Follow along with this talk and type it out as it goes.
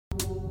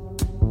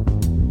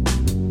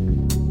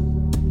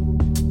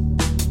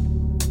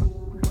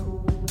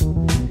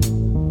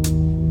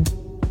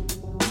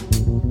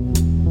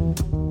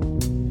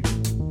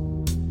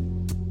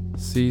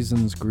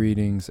Season's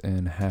greetings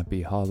and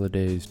happy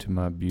holidays to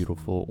my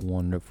beautiful,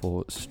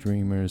 wonderful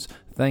streamers.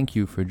 Thank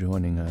you for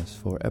joining us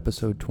for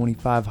episode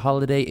 25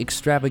 Holiday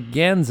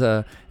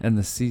Extravaganza and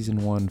the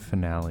season 1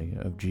 finale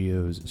of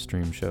Geo's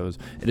stream shows.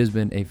 It has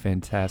been a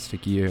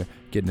fantastic year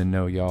getting to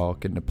know y'all,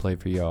 getting to play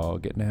for y'all,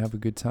 getting to have a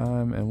good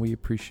time, and we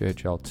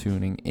appreciate y'all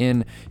tuning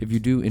in. If you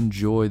do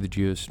enjoy the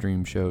Geo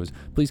stream shows,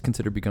 please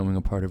consider becoming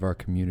a part of our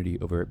community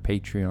over at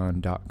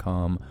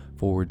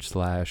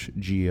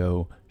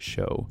patreon.com/Geo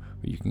show,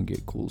 where you can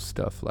get cool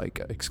stuff like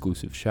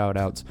exclusive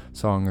shoutouts,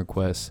 song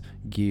requests,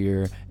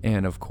 gear,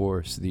 and of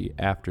course the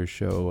after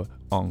show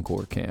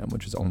encore cam,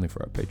 which is only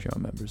for our Patreon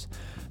members.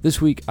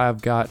 This week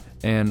I've got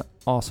an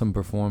awesome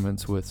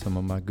performance with some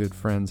of my good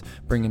friends,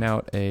 bringing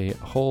out a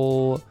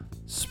whole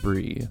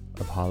spree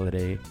of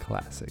holiday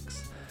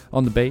classics.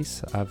 On the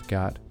bass I've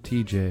got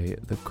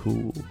TJ the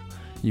Cool.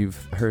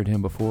 You've heard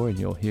him before and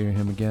you'll hear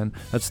him again.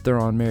 That's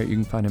Theron Merritt. You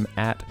can find him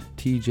at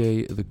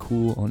TJ the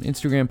Cool on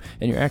Instagram,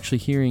 and you're actually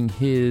hearing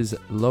his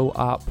low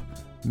op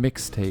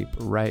mixtape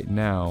right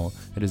now.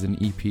 It is an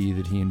EP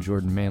that he and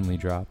Jordan Manley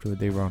dropped.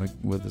 They were on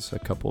with us a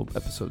couple of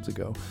episodes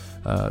ago.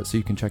 So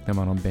you can check them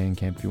out on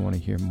Bandcamp if you want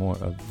to hear more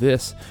of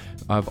this.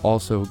 I've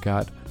also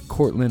got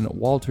Cortland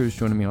Walters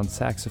joining me on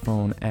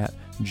saxophone at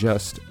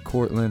Just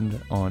Cortland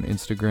on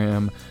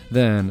Instagram.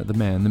 Then the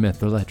man, the myth,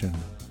 the legend,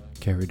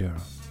 Carey Durham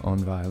on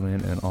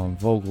violin and on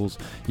vocals.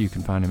 You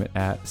can find him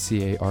at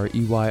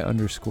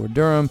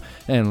CAREY_Durham.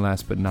 And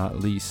last but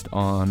not least,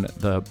 on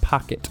the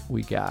pocket,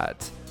 we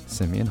got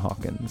Simeon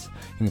Hawkins.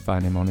 You can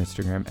find him on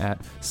Instagram at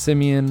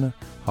Simeon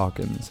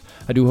Hawkins.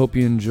 I do hope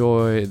you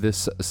enjoy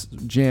this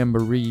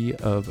jamboree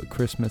of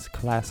Christmas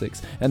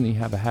classics and that you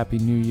have a happy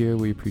new year.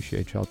 We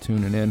appreciate y'all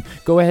tuning in.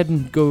 Go ahead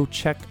and go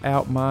check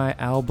out my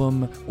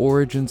album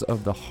Origins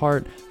of the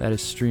Heart. That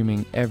is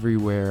streaming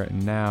everywhere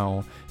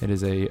now. It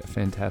is a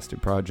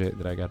fantastic project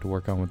that I got to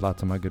work on with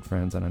lots of my good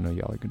friends, and I know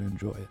y'all are going to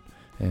enjoy it.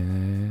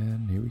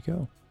 And here we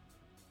go.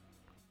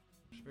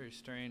 It's a very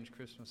strange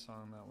Christmas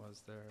song that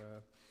was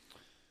there.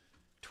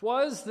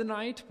 'Twas the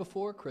night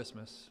before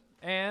Christmas,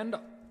 and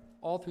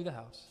all through the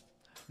house,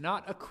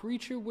 not a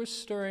creature was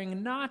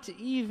stirring, not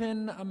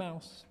even a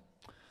mouse.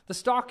 The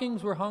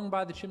stockings were hung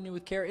by the chimney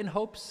with care, in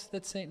hopes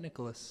that St.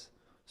 Nicholas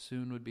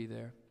soon would be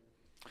there.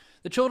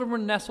 The children were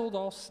nestled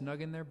all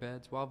snug in their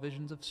beds, while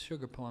visions of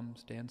sugar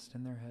plums danced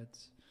in their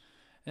heads.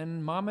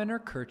 And Mama in her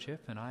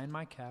kerchief and I in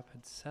my cap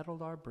had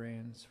settled our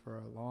brains for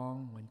a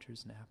long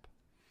winter's nap.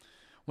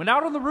 When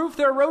out on the roof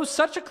there arose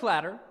such a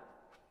clatter,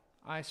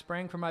 I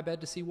sprang from my bed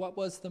to see what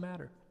was the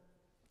matter.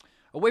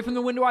 Away from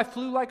the window I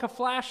flew like a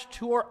flash,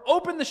 tore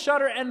open the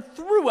shutter and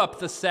threw up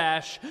the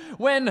sash,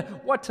 when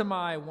what to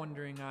my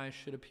wondering eyes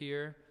should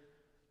appear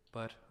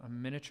but a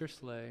miniature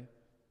sleigh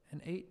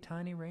and 8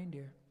 tiny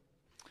reindeer.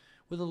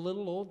 With a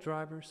little old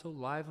driver so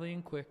lively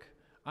and quick,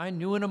 I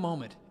knew in a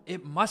moment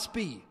it must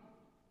be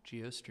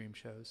Geo Stream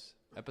Shows.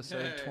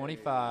 Episode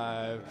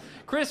 25,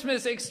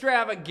 Christmas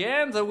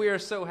Extravaganza. We are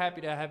so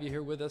happy to have you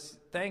here with us.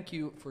 Thank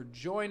you for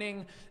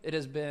joining. It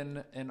has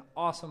been an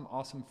awesome,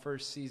 awesome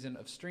first season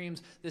of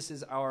streams. This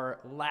is our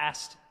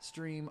last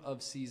stream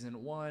of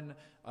season 1.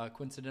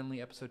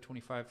 Coincidentally, episode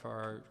 25 for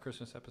our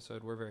Christmas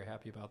episode. We're very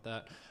happy about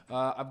that.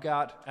 I've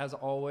got, as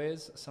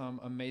always, some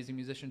amazing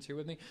musicians here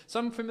with me.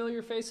 Some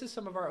familiar faces,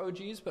 some of our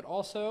OGs, but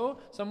also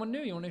someone new.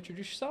 You want to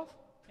introduce yourself?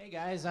 Hey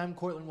guys, I'm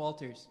Cortland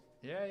Walters.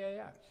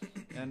 Yeah.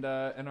 And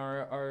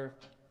our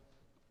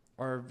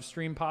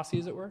stream posse,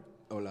 as it were.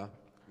 Hola,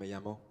 me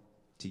llamo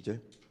TJ.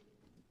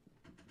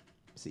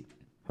 Sí.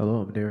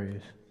 Hello, I'm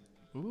Darius.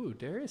 Ooh,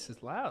 Darius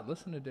is loud.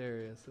 Listen to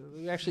Darius.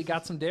 We actually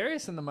got some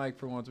Darius in the mic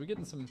for once. We're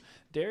getting some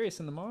Darius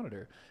in the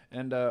monitor.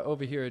 And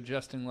over here,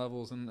 adjusting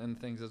levels and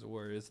things, as it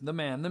were, is the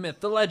man, the myth,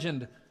 the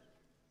legend.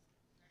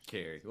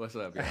 Carey, what's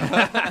up, y'all?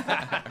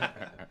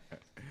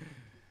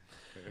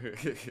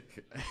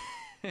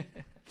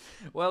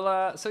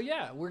 Well, so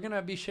yeah, we're going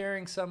to be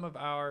sharing some of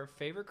our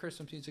favorite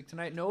Christmas music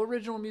tonight. No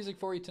original music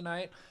for you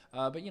tonight,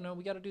 but, you know,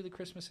 we got to do the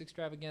Christmas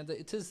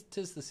extravaganza. Tis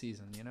the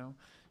season, you know.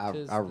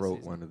 I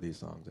wrote one of these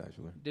songs,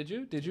 actually. Did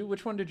you?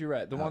 Which one did you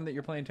write? The one that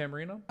you're playing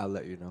tambourine on? I'll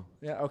let you know.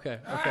 Yeah, okay,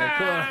 cool.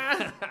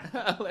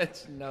 I'll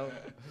let you know.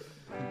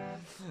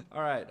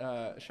 All right,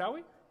 shall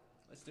we?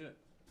 Let's do it.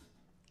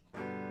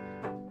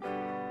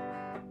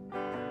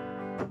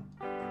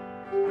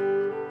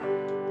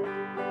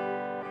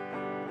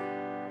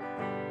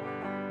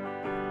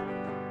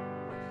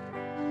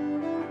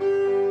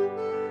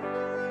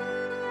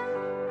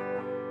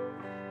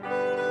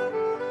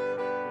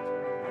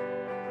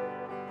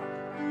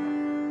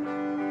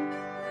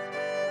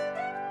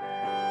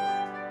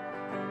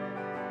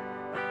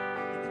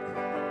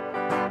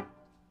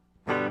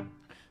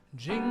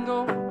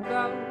 Jingle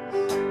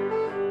bells,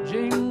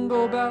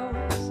 jingle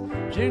bells,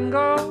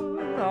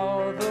 jingle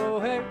all the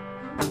way.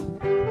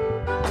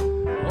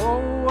 Oh,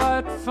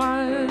 what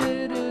fun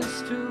it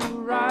is to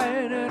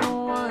ride in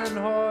a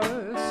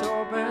one-horse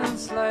open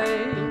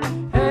sleigh.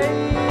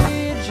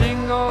 Hey,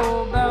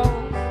 jingle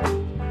bells,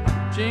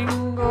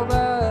 jingle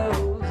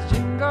bells,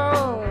 jingle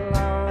all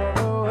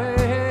the way.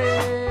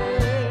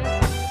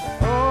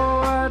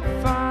 Oh,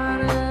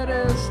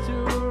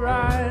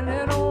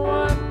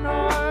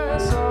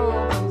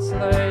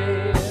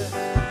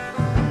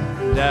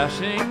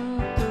 dashing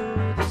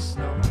through the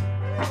snow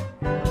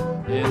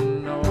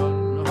in a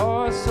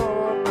one-horse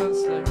open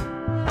sleigh.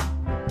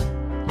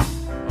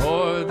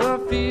 O'er the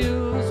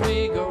fields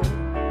we go,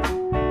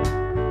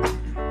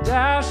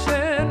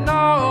 dashing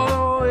all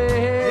the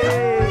way.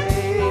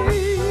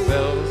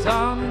 Bells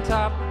on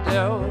top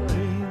they'll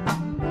ring,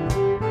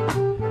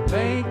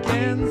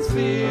 making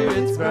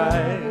spirits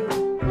bright.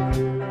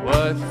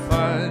 What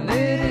fun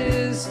it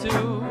is to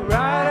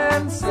ride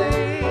and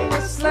sing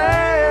a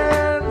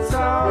sleighing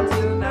song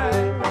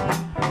tonight.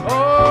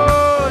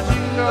 Oh,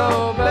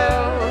 jingle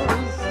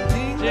bells,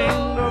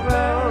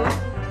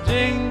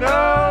 jingle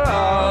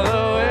all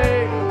the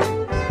way.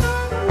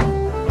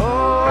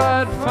 Oh,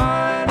 what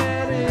fun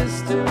it is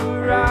to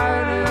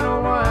ride in a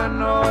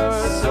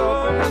one-horse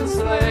open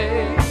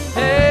sleigh.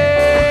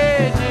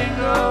 Hey,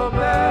 jingle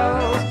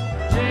bells,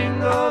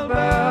 jingle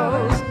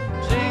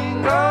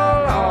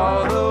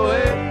all the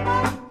way.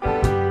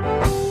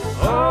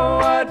 Oh,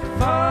 what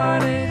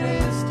fun it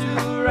is to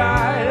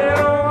ride in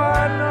a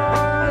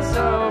one-horse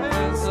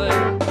open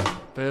sleigh.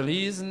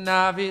 Feliz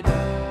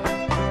Navidad,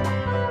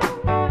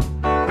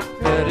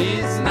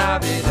 Feliz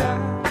Navidad,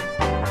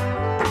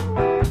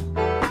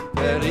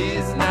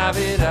 Feliz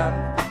Navidad,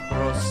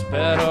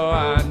 prospero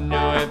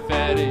año y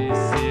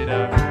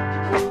felicidad.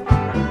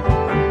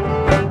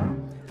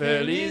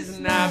 Feliz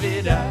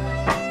Navidad,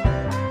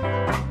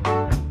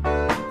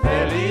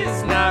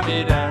 Feliz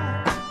Navidad,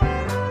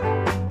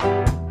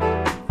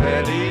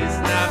 Feliz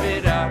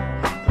Navidad,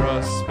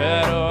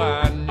 prospero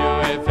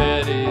año y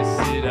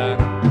felicidad.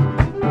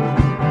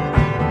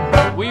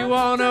 We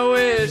wanna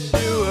wish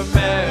you a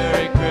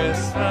Merry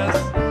Christmas.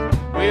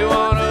 We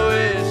wanna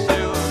wish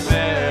you a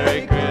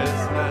Merry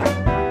Christmas.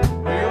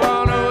 We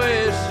wanna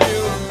wish you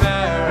a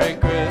Merry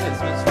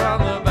Christmas from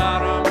the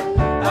bottom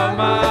of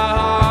my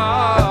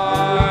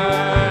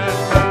heart.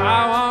 I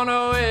wanna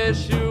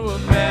wish you a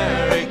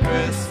Merry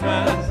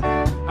Christmas.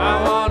 I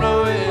wanna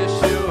wish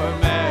you a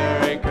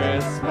Merry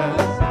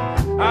Christmas.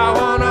 I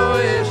wanna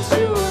wish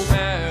you a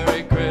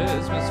Merry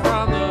Christmas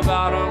from the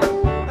bottom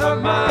of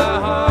my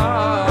heart.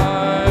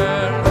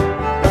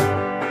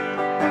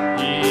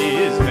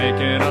 He's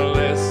making a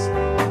list,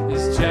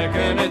 he's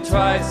checking it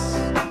twice.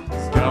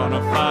 He's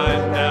gonna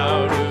find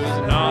out who's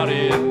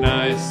naughty and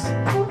nice.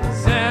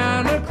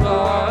 Santa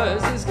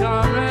Claus is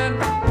coming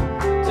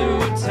to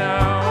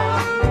town.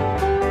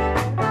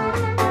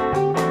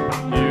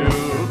 You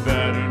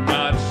better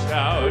not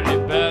shout, you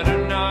better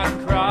not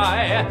cry,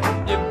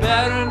 you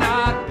better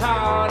not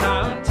pout,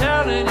 I'm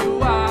telling you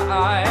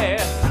why.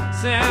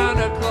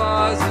 Santa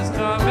Claus is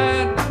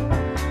coming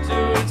to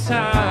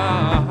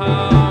town.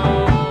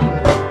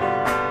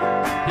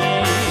 He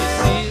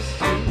sees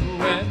you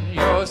when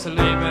you're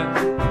sleeping,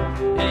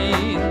 he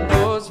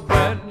knows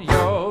when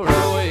you're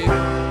awake.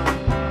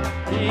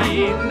 He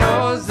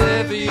knows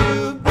if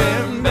you've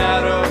been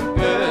bad or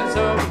good,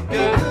 so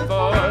good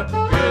for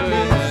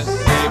goodness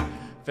sake.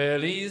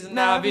 Feliz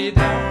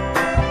Navidad,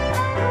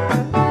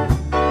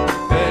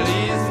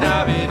 Feliz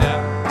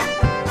Navidad,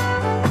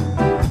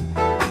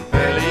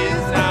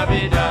 Feliz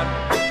Navidad,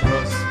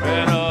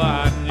 prospero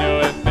año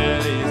y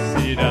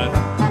felicidad.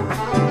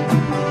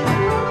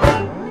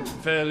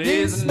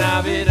 Feliz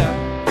Navidad,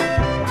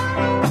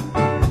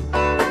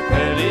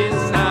 Feliz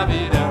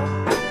Navidad,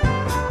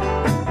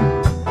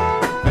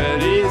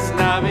 Feliz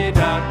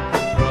Navidad,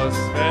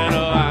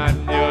 prospero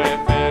año y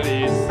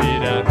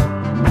felicidad.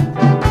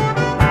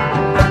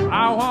 I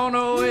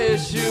wanna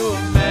wish you a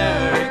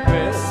Merry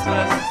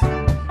Christmas.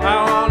 I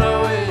wanna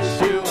wish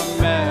you a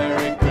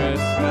Merry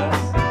Christmas.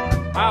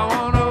 I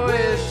wanna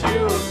wish you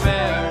a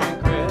Merry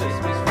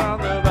Christmas from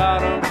the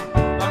bottom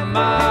of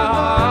my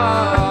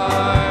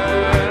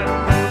heart.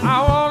 I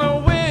wanna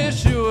wish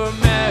you a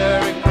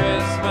Merry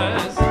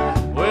Christmas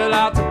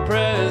without the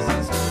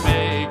presents to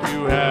make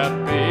you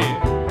happy.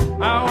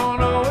 I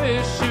wanna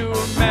wish you a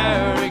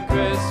Merry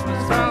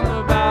Christmas from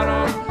the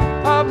bottom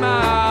of my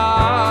heart.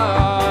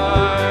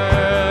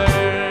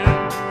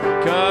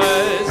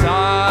 'Cause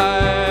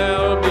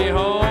I'll be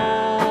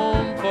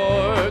home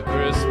for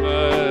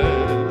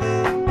Christmas.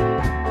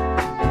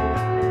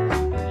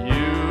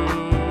 You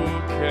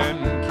can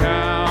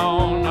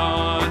count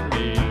on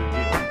me.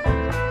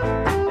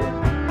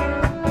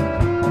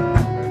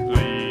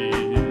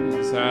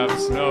 Please have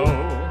snow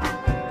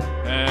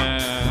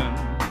and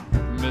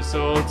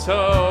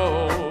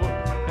mistletoe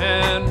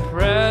and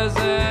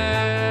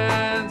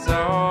presents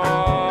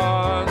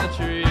on the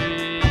tree.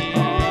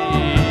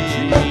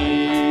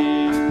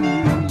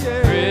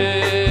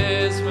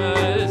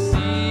 Christmas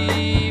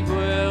Eve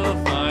will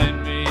find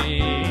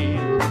me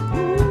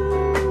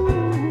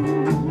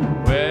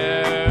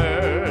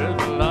where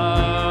the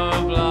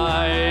love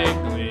light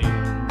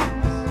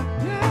gleams.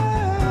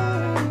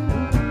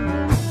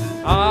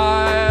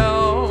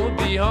 I'll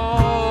be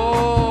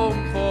home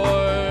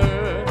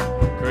for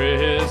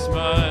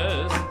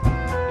Christmas,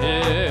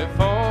 if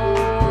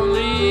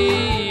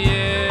only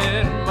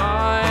in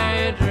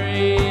my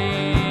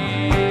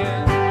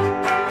dreams.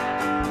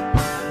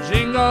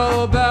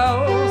 Jingle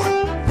bells,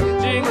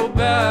 jingle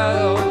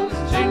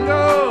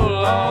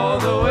all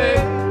the way.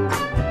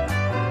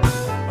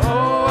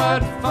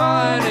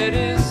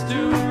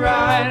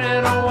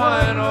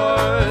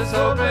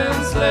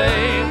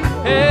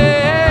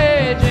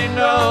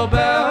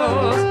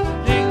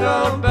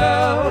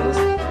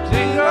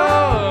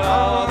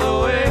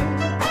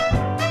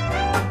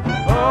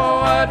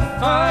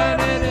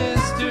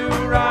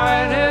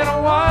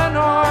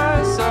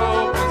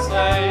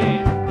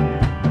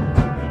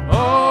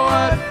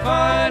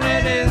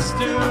 is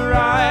to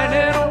ride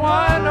in a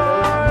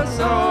one-horse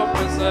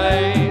open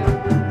sleigh.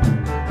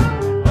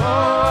 Oh,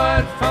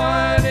 what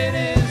fun it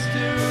is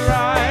to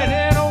ride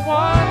in a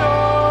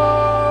one-horse.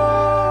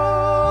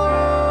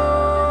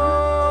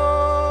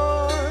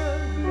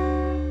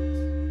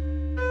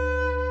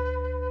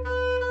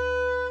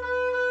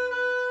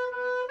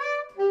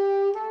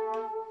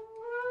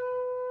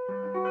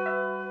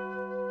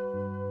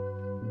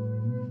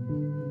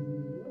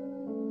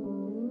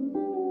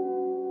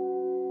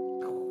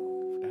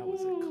 That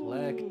was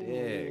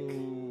eclectic.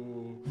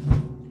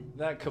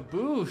 That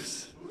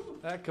caboose.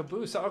 That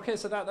caboose. Okay,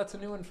 so that's a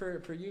new one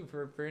for you,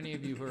 for any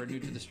of you who are new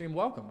to the stream.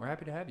 Welcome. We're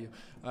happy to have you.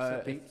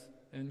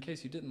 In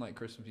case you didn't like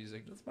Christmas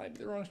music, this might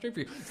be the wrong stream for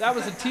you. That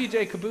was a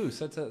TJ Caboose.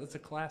 That's a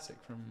classic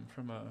from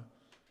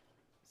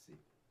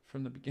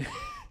the beginning.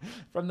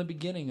 From the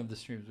beginning of the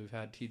streams, we've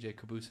had TJ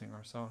caboosing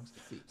our songs.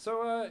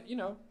 So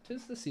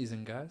tis the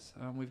season, guys.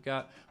 We've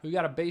got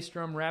a bass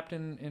drum wrapped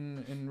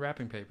in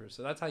wrapping paper.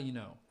 So that's how you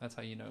know. That's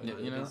how you know. Yeah,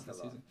 It's the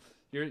season.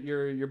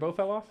 Your bow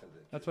fell off?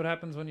 That's what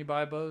happens when you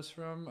buy bows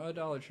from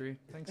Dollar Tree.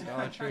 Thanks,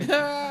 Dollar Tree.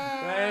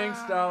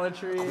 Thanks, Dollar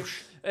Tree.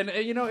 And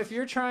if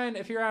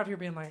you're out here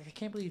being like, I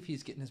can't believe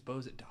he's getting his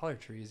bows at Dollar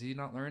Tree. Is he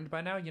not learned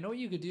by now? You know what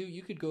you could do?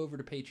 You could go over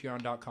to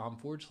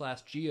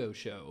patreon.com/Geo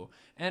Show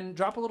and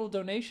drop a little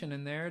donation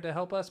in there to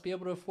help us be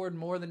able to afford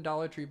more than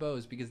Dollar Tree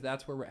bows, because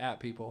that's where we're at,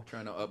 people.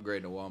 Trying to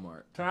upgrade to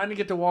Walmart. Trying to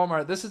get to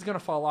Walmart. This is gonna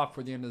fall off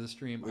for the end of the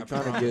stream. We're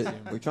trying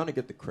to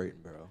get the Crate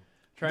and Barrel.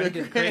 Trying to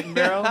get Crate and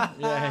Barrel?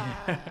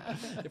 Yeah.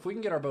 If we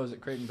can get our bows at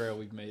Crate and Barrel,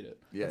 we've made it.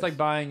 Yes. It's like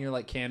buying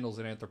your candles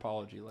in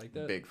Anthropology. Like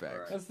that. Big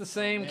facts. That's the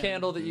same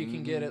candle that you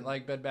can get at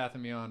Bed Bath &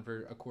 Beyond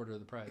for a quarter of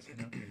the price.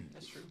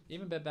 That's true.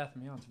 Even Bed Bath &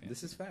 Beyond's fancy.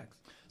 This is facts.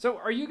 So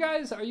are you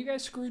guys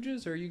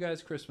Scrooges, or are you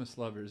guys Christmas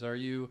lovers? Are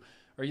you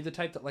the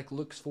type that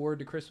looks forward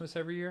to Christmas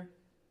every year?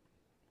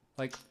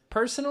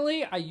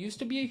 Personally, I used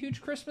to be a huge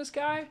Christmas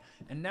guy,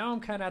 and now I'm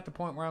kind of at the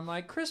point where I'm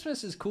like,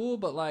 Christmas is cool,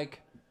 but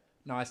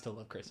no, I still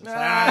love Christmas.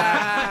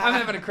 I'm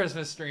having a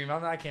Christmas stream.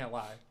 I can't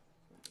lie.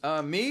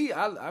 Me,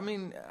 I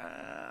mean,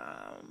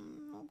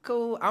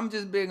 cool. I'm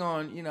just big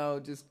on,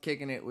 just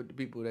kicking it with the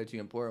people that you're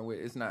important with.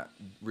 It's not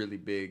really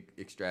big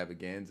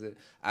extravaganza.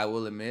 I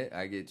will admit,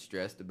 I get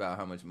stressed about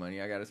how much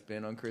money I got to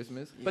spend on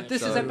Christmas. But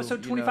this is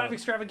episode 25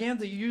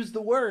 extravaganza. You used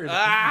the word.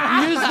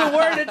 You used the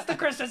word. It's the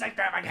Christmas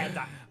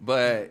extravaganza.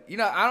 But,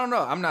 I don't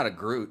know. I'm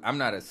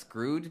not a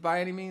Scrooge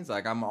by any means.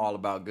 I'm all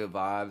about good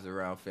vibes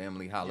around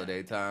family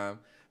holiday time.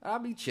 I'll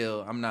be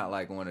chill. I'm not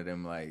one of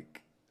them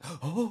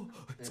oh,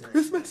 it's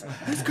Christmas.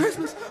 It's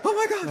Christmas. Oh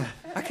my God.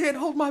 I can't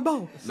hold my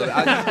bow. So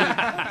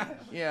I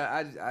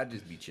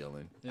just be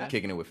chilling,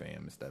 kicking it with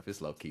fam and stuff.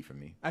 It's low key for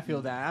me. I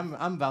feel that. I'm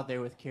about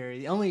there with Carrie.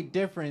 The only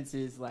difference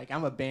is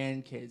I'm a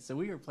band kid, so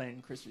we were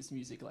playing Christmas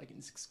music in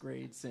 6th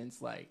grade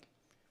since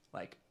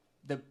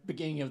the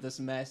beginning of the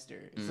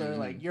semester.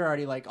 So you're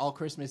already all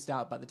Christmased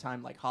out by the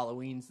time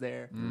Halloween's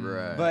there.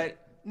 Right.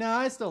 But no,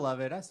 I still love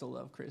it. I still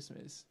love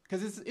Christmas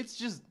because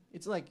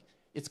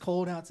it's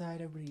cold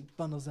outside. Everybody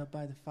bundles up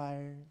by the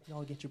fire. You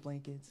all get your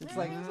blankets. It's it's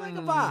like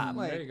a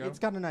vibe. There you go. It's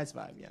got a nice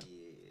vibe. Yeah.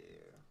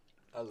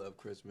 I love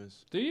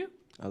Christmas. Do you?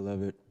 I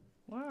love it.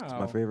 Wow. It's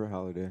my favorite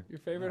holiday. Your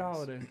favorite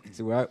holiday.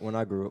 See, where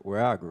I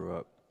grew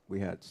up,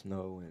 we had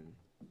snow and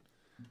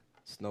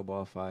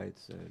snowball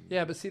fights and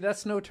Yeah, but see, that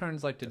snow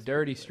turns to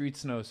dirty street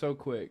snow so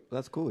quick.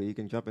 that's cool. You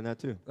can jump in that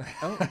too.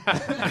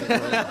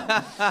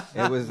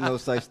 It was no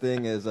such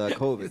thing as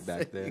COVID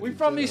back then. We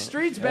from these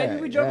streets, baby.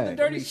 We jump in the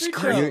dirty street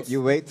shows.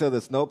 You wait till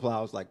the snow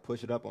plows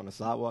push it up on the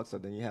sidewalk, so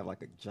then you have a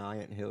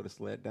giant hill to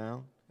sled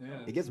down. Yeah.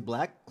 It gets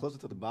black closer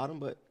to the bottom,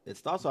 but it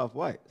starts off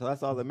white, so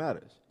that's all that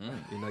matters.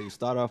 You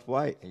start off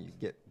white and you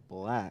get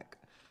black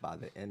by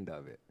the end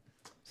of it.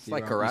 It's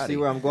like karate. You see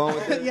where I'm going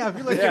with this? Yeah, I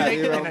feel like you're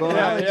making an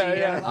analogy.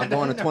 Yeah. I'm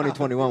going to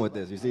 2021 with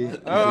this. You see?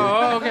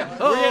 Oh, okay. Stick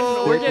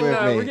with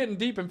me. We're getting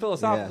deep and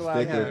philosophical out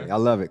Stick with here. me. I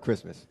love it.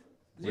 Christmas.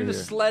 You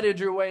just sledded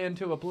your way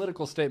into a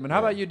political statement. How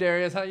about you,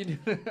 Darius? How you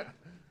doing?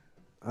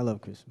 I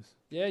love Christmas.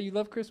 Yeah, you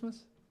love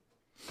Christmas?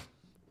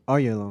 All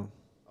year long.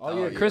 All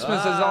year. Christmas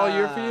is all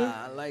year for you?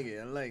 I like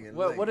it.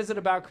 What is it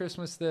about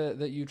Christmas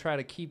that you try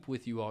to keep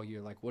with you all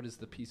year? What is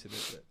the piece of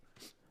it?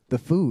 The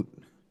food.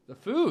 The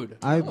food.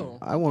 I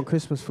want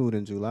Christmas food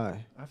in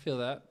July. I feel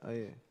that. Oh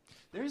yeah.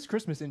 There is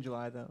Christmas in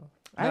July, though.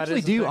 I That actually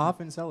is the do thing.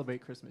 often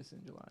celebrate Christmas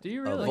in July. Do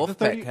you really?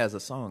 Wolfpack has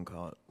a song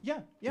called. Yeah.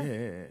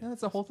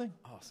 That's the whole thing.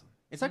 Awesome.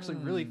 It's actually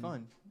really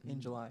fun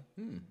in July.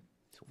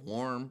 It's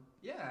warm.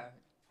 Yeah.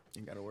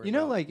 You gotta worry.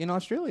 In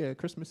Australia,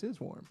 Christmas is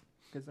warm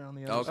because they're on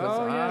the other Oh,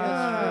 side.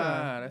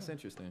 yeah. that's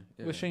interesting.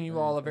 Yeah. Wishing you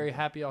all a very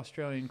happy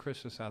Australian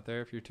Christmas out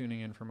there if you're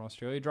tuning in from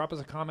Australia. Drop us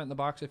a comment in the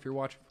box if you're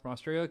watching from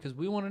Australia, because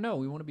we want to know.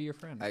 We want to be your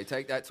friend. Hey,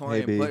 take that toy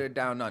and Maybe. put it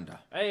down under.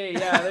 Hey,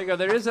 yeah, there you go.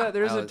 There is a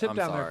tip I'm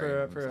down sorry.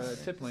 there for a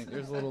tip link.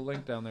 There's a little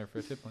link down there for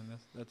a tip link.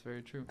 That's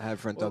very true. I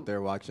have friends out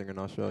there watching in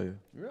Australia.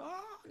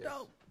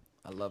 Dope.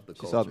 I love the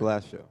She culture. saw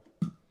Glass Show.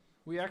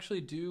 We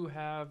actually do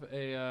have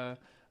a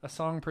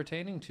song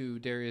pertaining to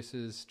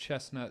Darius's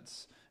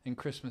chestnuts and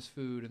Christmas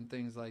food and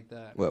things like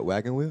that. What,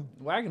 wagon wheel?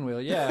 Wagon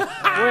wheel, yeah.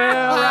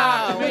 Well,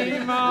 rock me,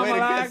 mama, way to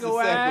like catch a the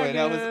segue.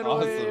 That was wagon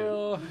awesome.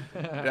 wheel.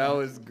 That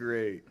was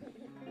great.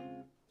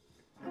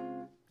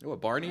 What,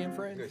 Barney and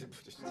Friends?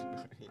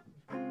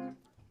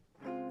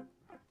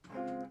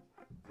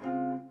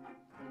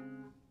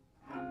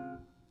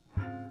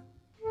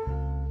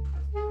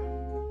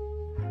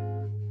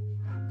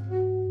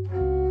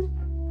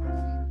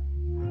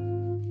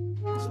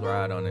 Let's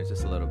ride on it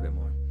just a little bit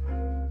more.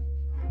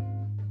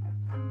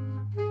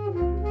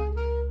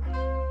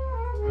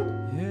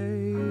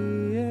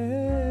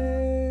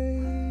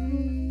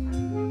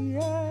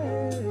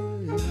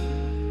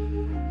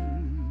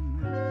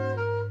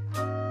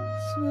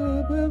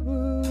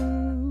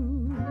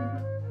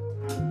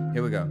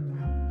 Here we go.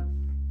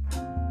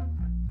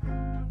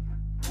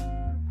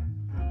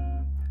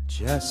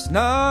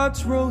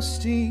 Chestnuts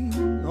roasting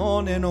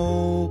on an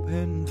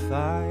open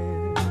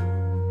fire.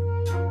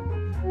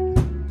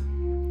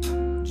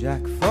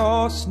 Jack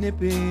Frost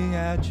nipping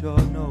at your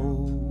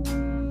nose.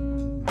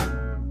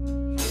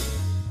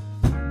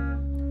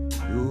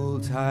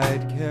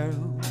 Yuletide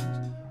carols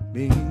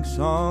being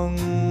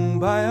sung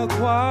by a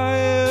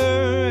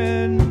choir,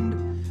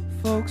 and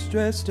folks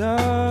dressed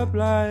up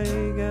like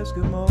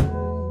Eskimos.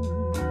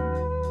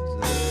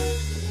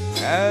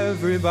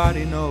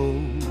 Everybody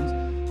knows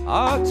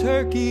a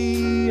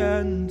turkey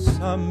and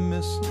some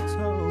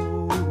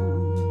mistletoe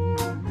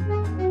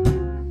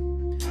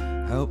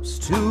helps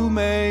to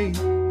make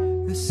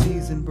the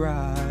season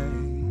bright.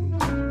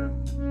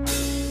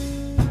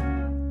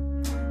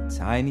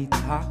 Tiny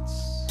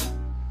tots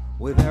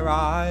with their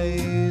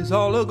eyes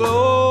all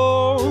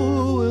aglow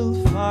will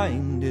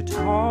find it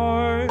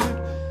hard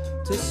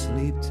to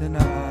sleep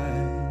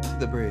tonight.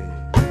 The bridge.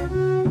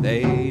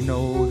 They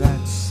know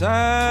that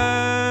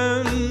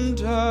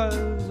Santa's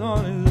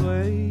on his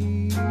way.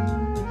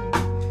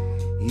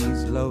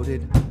 He's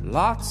loaded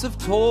lots of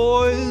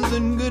toys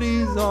and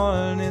goodies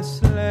on his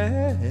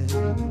sleigh.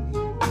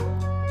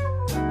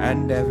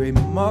 And every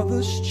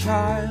mother's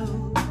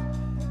child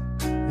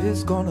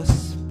is gonna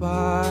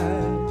spy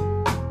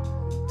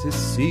to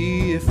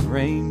see if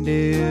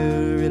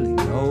reindeer really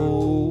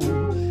know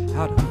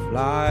how to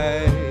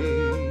fly.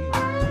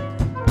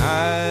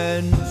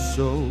 And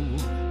so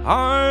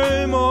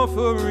I'm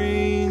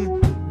offering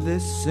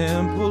this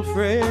simple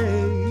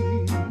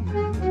phrase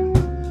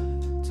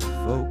to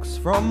folks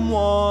from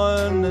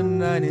 1 to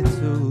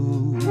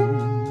 92.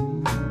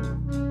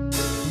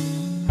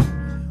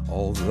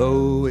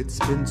 Although it's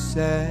been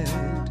said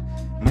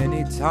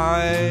many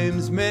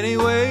times, many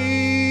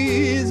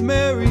ways,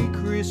 Merry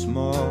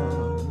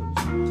Christmas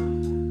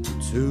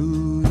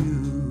to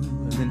you.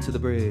 And then to the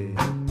bridge.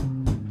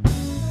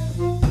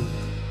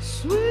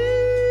 Sweet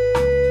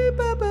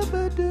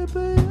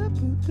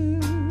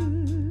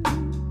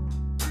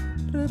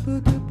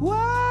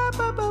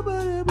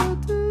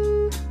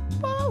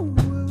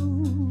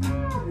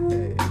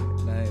Hey,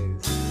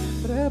 nice.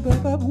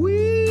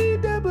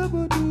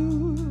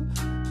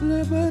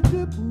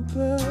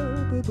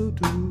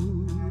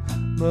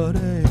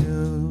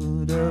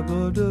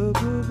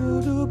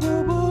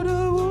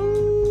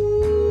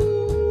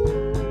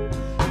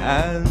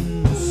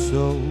 And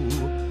so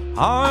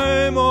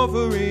I'm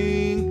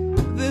offering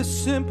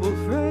this simple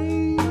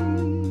phrase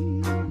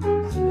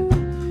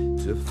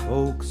to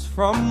folks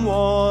from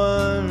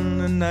 1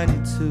 to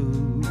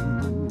 92.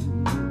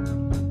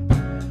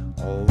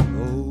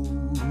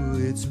 Although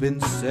it's been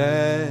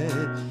said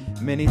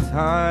many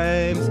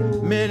times,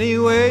 many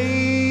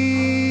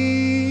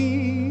ways,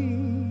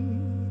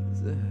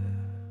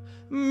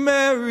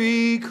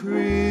 Merry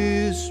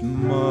Christmas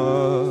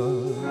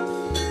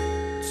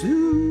to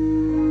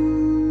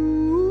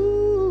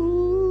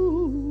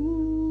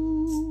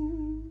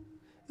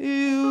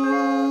you.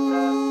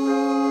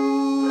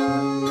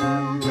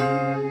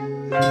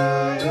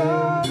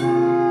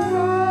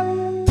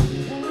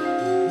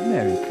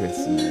 Merry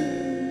Christmas.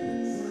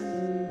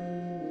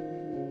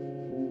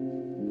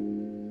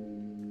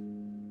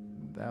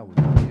 That was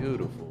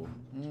beautiful.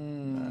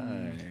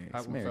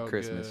 Nice. one Merry felt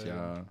Christmas, good.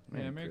 y'all.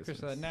 Yeah, Merry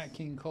Christmas. That Nat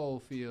King Cole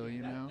feel,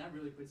 you know? That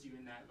really puts you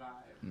in that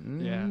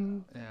vibe. Yeah,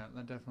 yeah,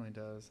 that definitely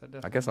does. That I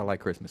definitely guess I like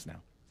Christmas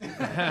now.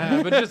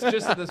 but just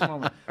at this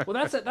moment. Well,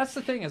 that's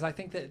the thing is I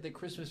think that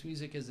Christmas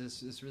music is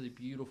this really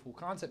beautiful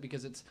concept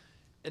because it's,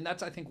 and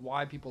that's I think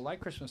why people like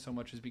Christmas so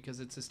much is because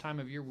it's this time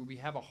of year where we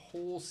have a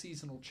whole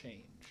seasonal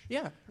change.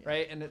 Yeah.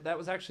 Right, and that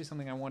was actually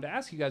something I wanted to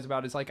ask you guys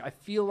about. Is like I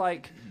feel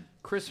like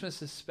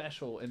Christmas is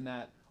special in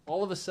that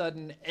all of a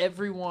sudden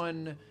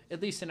everyone,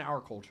 at least in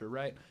our culture,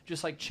 right,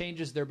 just like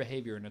changes their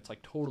behavior and it's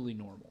like totally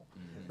normal.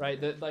 Right,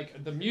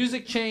 the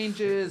music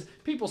changes.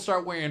 People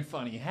start wearing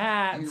funny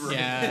hats.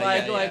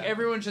 Like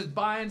everyone's just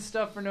buying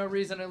stuff for no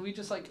reason, and we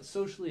just like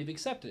socially have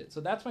accepted it.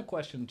 So that's my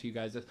question to you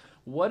guys: is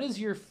what is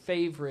your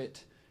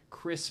favorite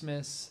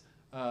Christmas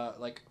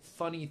like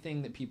funny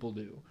thing that people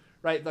do?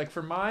 right? Like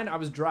for mine, I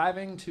was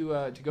driving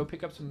to go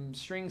pick up some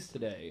strings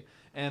today,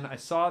 and I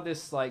saw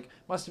this like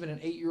must have been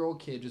an 8-year-old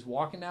kid just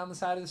walking down the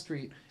side of the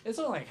street. It's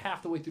only like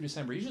half the way through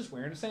December. He's just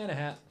wearing a Santa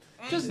hat.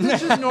 It's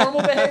just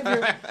normal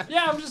behavior.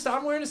 Yeah,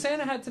 I'm wearing a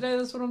Santa hat today.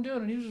 That's what I'm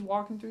doing, and he was just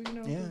walking through.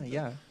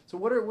 Yeah. So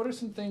what are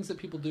some things that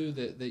people do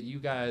that you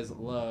guys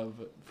love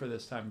for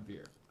this time of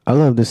year? I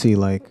love to see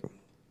like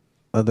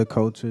other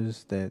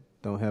cultures that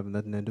don't have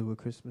nothing to do with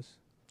Christmas,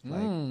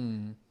 like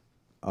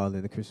all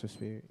in the Christmas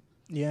spirit.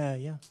 Yeah.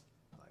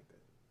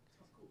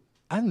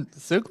 I'm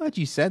so glad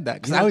you said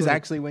that because I was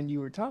actually when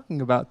you were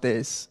talking about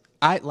this.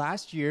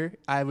 Last year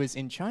I was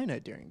in China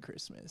during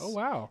Christmas. Oh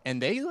wow!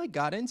 And they like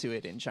got into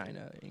it in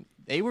China.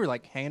 They were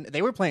like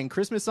they were playing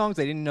Christmas songs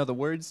they didn't know the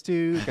words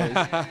to.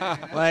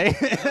 Like,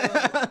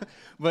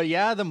 but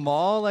yeah, the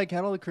mall like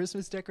had all the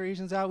Christmas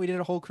decorations out. We did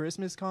a whole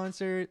Christmas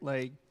concert.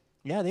 Like,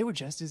 yeah, they were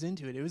just as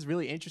into it. It was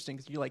really interesting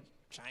because you're like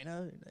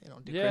China, they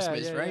don't do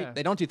Christmas, right? Yeah.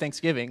 They don't do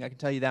Thanksgiving. I can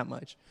tell you that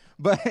much.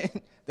 But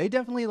they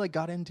definitely like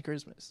got into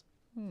Christmas.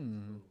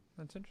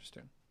 That's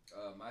interesting.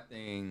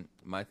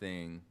 My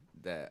thing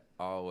that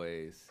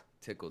always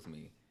tickles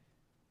me,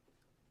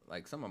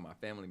 like some of my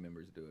family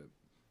members do it,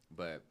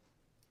 but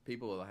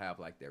people will have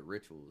like their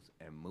rituals,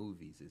 and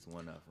movies is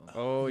one of them.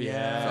 Oh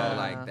yeah. So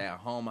like that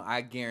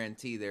I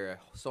guarantee there are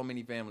so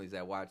many families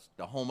that watch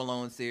the Home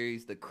Alone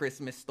series, the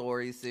Christmas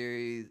Story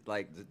series,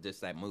 like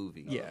just that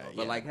movie. Yeah.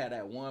 But like had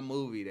that one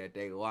movie that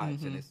they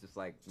watch, and it's just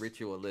like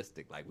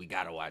ritualistic. Like we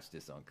gotta watch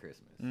this on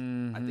Christmas.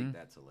 I think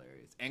that's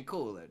hilarious and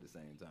cool at the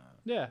same time.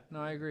 Yeah.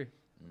 No, I agree.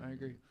 I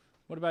agree.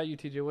 What about you,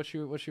 TJ?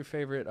 What's your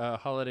favorite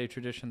holiday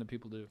tradition that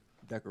people do?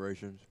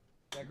 Decorations.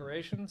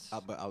 Decorations?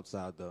 But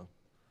outside though.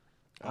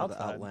 All the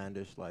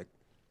outlandish, like,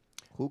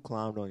 who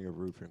climbed on your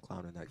roof and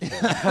climbed in that tree?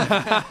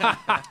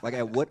 Like,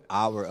 at what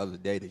hour of the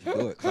day did you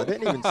do it? 'Cause I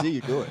didn't even see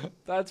you do it.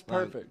 That's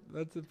perfect.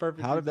 That's a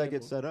perfect. How did that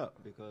get set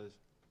up? Because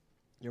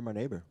you're my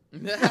neighbor.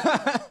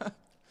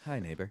 Hi,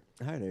 neighbor.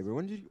 Hi, neighbor.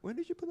 When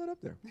did you put that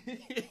up there?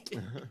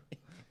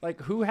 Like,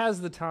 who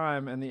has the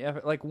time and the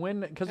effort? Like,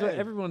 when? Because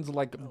everyone's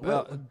like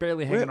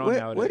barely hanging on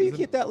nowadays. Where do you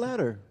keep that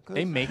ladder?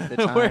 They make the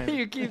time. Where do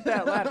you keep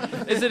that ladder?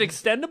 Is it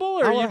extendable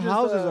or Our are you just,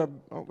 houses are.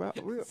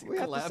 We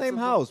have the same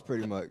house,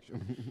 pretty much.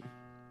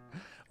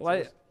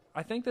 Well,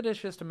 I think that it's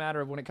just a matter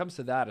of when it comes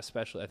to that,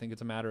 especially. I think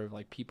it's a matter of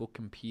like people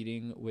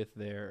competing with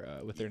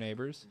their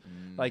neighbors.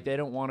 Like they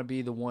don't want to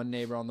be the one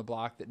neighbor on the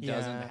block that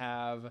doesn't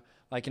have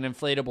like an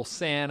inflatable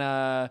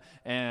Santa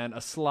and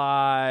a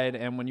slide,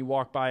 and when you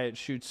walk by it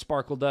shoots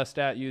sparkle dust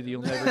at you that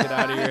you'll never get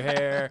out of your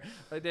hair.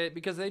 Like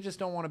because they just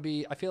don't want to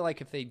be. I feel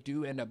like if they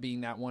do end up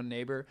being that one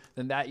neighbor,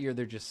 then that year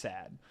they're just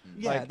sad.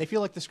 Yeah, like, they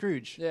feel like the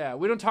Scrooge. Yeah,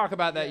 we don't talk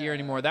about that year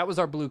anymore. That was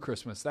our blue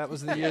Christmas. That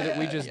was the year that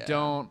we just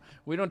don't.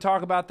 We don't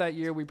talk about that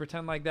year. We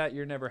pretend like that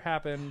year never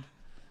happened.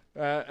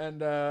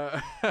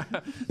 So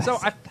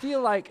I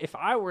feel like if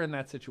I were in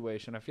that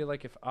situation, I feel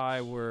like if I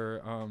were,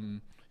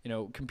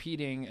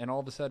 competing and all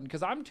of a sudden,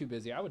 because I'm too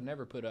busy, I would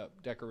never put up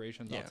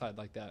decorations outside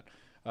like that.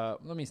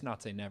 Let me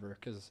not say never,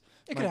 because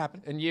it could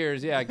happen. In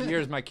years,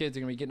 my kids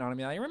are going to be getting on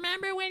me like,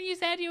 remember when you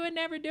said you would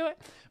never do it?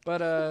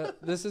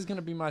 But this is going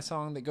to be my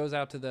song that goes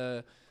out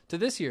to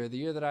this year, the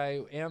year that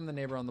I am the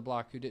neighbor on the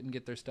block who didn't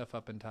get their stuff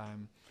up in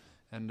time.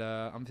 And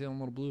I'm feeling a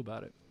little blue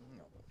about it.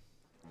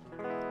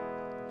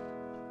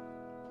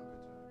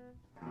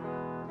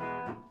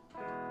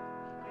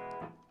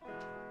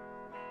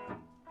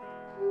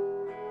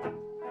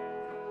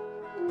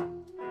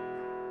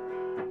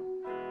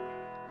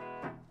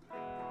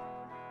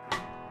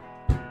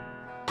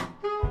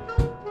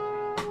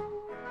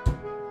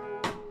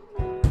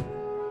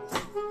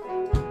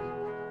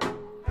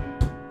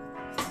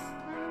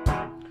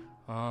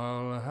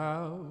 I'll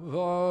have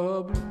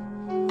a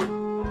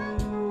blue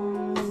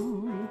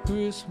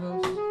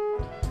Christmas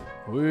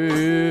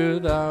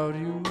without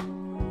you.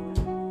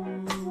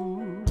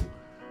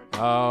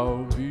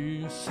 I'll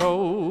be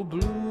so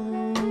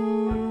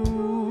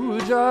blue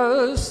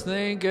just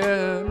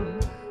thinking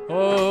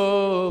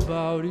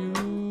about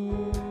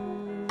you.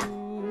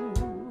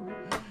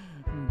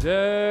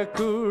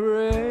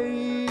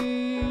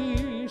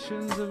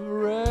 Decorations of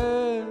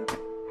red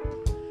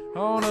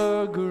on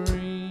a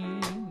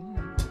green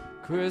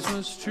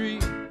Christmas tree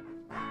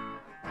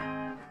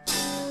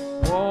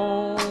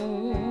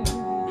won't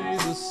be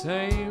the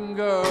same,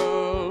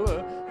 girl,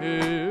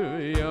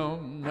 if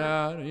you're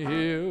not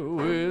here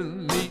with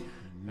me.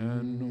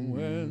 And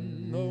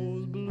when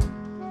those blue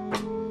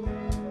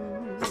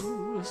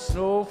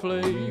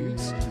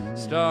snowflakes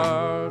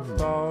start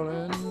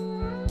falling,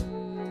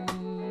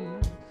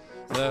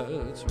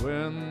 that's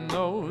when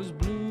those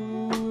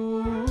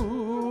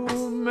blue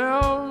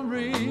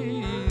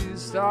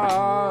memories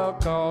start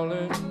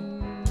calling.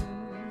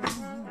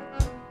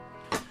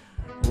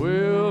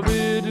 We'll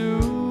be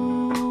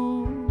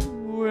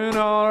doing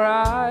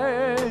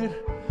alright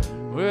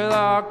with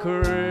our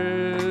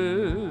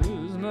Christmas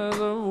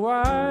of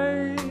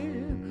white,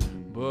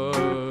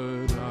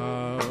 but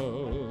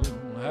I'll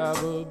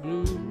have a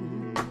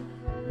blue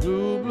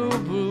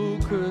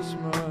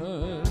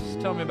Christmas.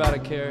 Tell me about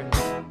it, Carrie.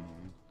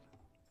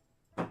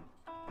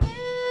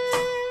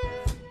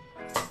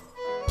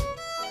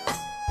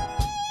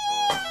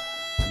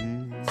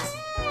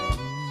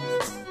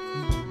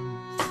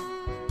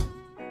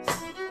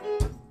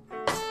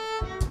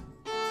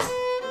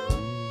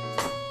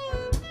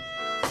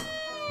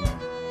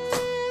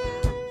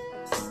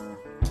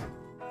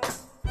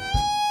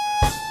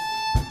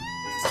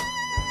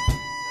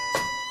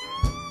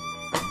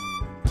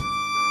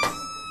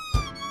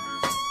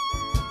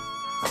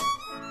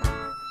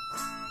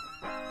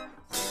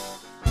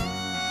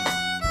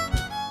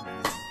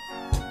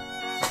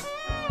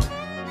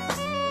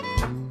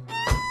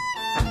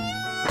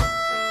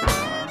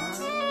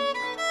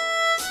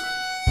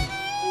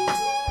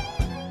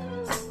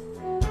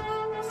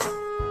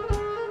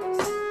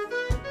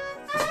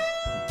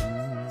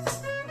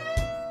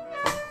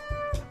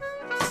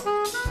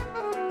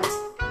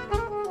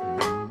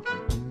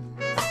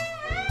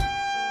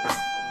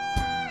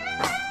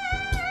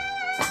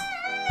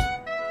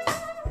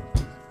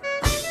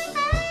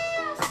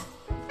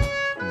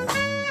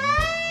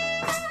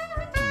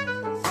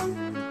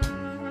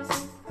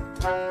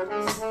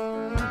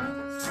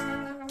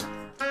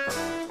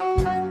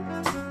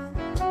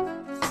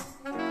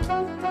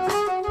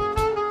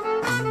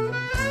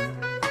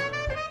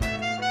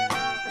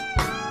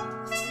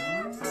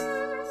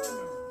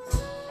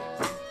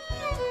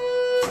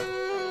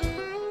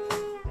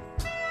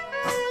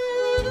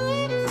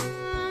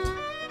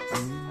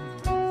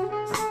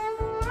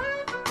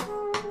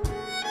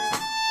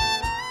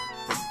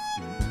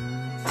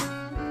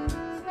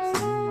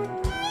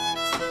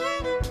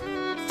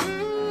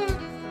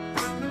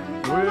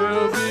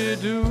 we'll be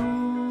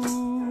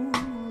doing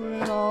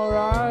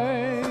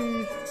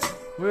alright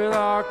with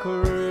our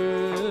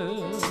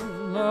Christmas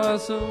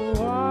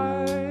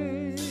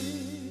white.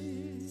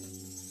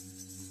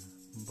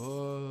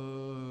 But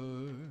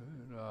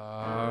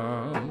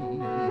I'll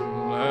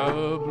have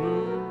a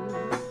blue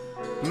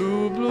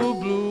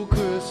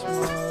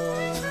Christmas.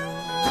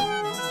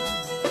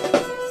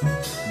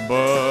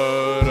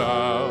 But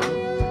I'll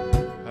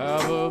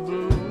have a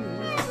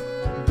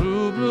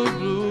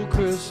blue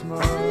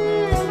Christmas.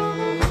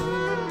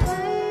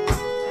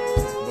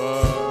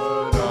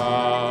 But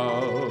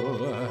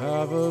I'll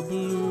have a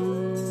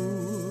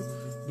blue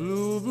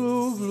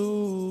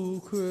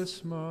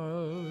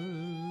Christmas.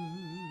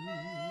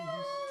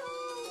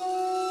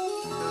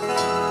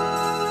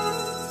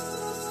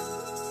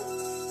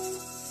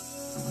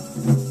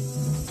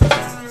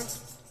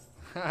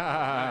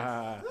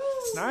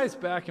 Nice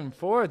back and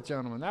forth,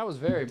 gentlemen. That was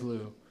very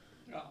blue.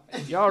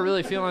 Y'all are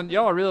really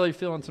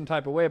feeling some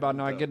type of way about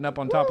not getting up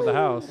on top of the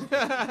house. That's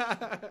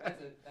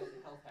a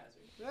health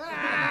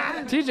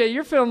hazard. TJ,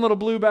 you're feeling a little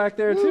blue back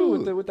there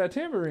too with that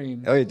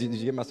tambourine. Oh yeah, did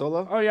you get my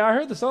solo? Oh yeah, I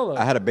heard the solo.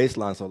 I had a bass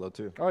line solo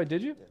too. Oh,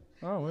 did you?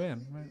 Oh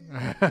man.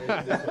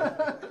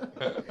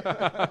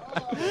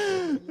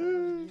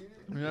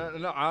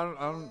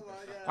 No,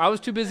 I was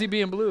too busy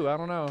being blue. I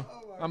don't know.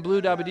 I'm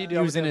blue dabba dee. He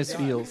was in his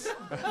feels.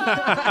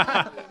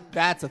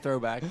 That's a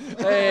throwback.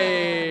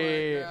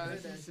 Hey.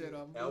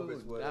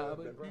 Elvis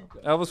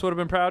Elvis would have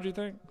been proud, you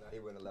think?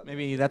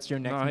 Maybe that's your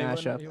next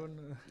mashup.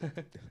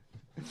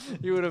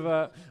 You would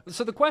have.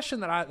 So the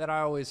question that I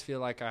always feel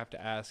like I have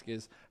to ask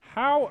is,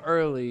 how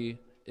early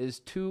is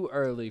too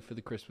early for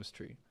the Christmas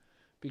tree?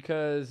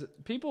 Because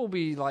people will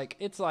be like,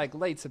 it's like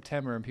late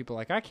September, and people are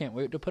like, I can't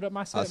wait to put up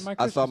my Christmas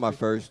I saw my tree.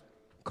 first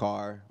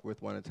car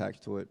with one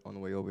attached to it on the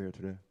way over here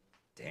today.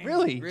 Dang,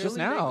 Really? Just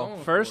They now?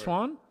 going First for it.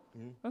 one?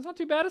 That's not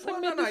too bad. It's like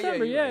Well, no, no,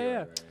 mid-December. yeah, you're Yeah.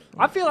 right.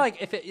 I feel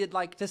like if it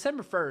like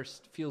December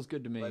 1st feels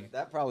good to me. But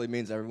that probably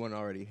means everyone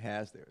already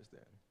has theirs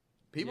then.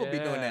 People be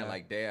doing Yeah. that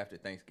like day after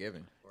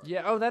Thanksgiving.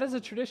 Yeah. Oh, that is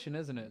a tradition,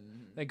 isn't it?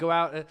 They go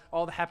out.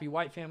 All the happy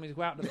white families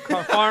go out to the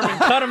farm and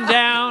cut them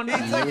down.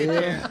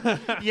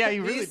 Yeah,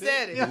 you really He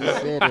said did. it. You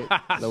said it.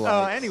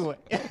 Oh, anyway.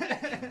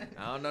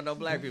 I don't know no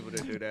black people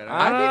that do that.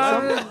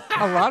 I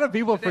think a lot of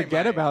people They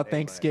forget might, about they might.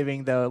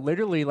 Thanksgiving, though.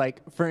 Literally,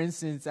 like, for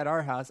instance, at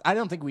our house, I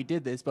don't think we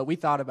did this, but we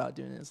thought about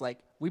doing this. Like,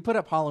 we put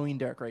up Halloween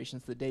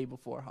decorations the day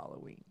before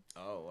Halloween.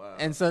 Oh wow.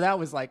 And so that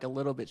was, like, a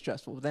little bit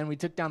stressful. Then we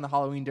took down the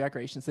Halloween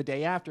decorations the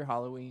day after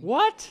Halloween.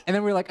 What? And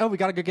then we were like, oh, we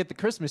got to go get the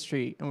Christmas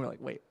tree. And we're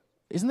like, wait,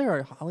 isn't there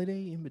a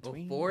holiday in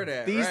between? Before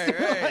that, these right,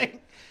 two? right.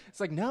 Like, it's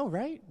like, no,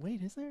 right?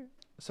 Wait, is there?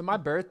 So my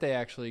birthday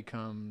actually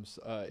comes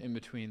in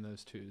between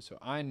those two. So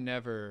I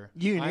never,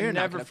 You're I not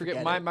never gonna forget.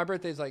 forget My it. my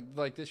birthday's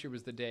like this year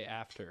was the day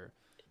after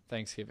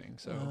Thanksgiving.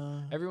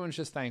 So everyone's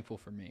just thankful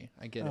for me.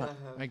 I get it.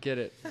 I get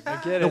it. I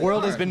get it. The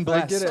world has been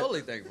blessed. get it.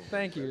 Totally thankful.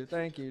 Thank you.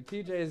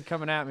 TJ is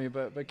coming at me,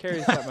 but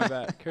Carrie's got my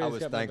back. I Carrie's was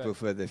got my thankful back.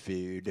 for the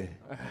food.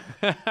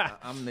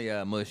 I'm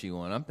the mushy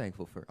one. I'm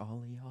thankful for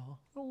all of y'all.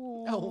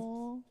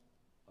 Oh.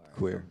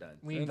 Queer. I'm done.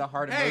 We need the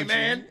heart emoji. Hey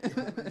man.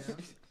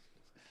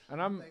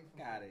 And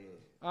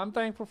I'm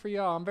thankful for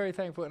y'all. I'm very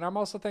thankful, and I'm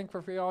also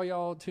thankful for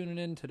y'all tuning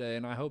in today.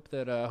 And I hope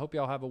that hope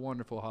y'all have a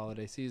wonderful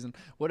holiday season,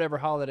 whatever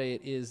holiday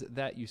it is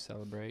that you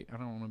celebrate. I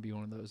don't want to be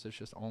one of those that's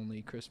just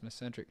only Christmas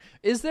centric.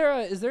 Is there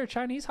a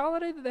Chinese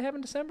holiday that they have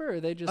in December, or are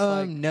they just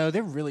like No,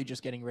 they're really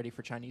just getting ready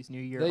for Chinese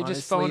New Year. they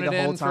just honestly, phone it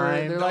the whole in for?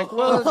 time. They're like,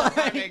 well,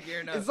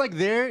 It's like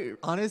they're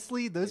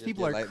honestly those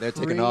people are Like they're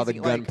taking all the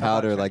crazy, like,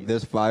 gunpowder. about Like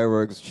this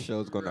fireworks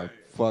show's gonna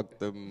fuck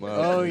them up.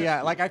 Oh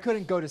yeah, like I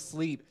couldn't go to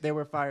sleep. There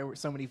were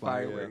so many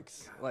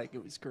fireworks. Like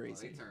it was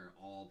crazy.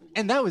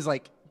 And that was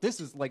like this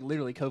is like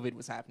literally COVID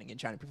was happening in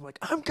China. People were like,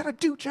 I'm gonna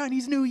do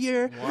Chinese New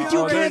Year. Wow. You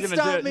Oh, they're can't gonna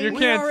stop do- me. you We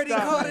can't already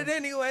stop caught me. it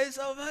anyway,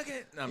 so fuck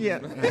it. Yeah.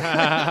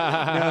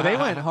 No, they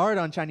went hard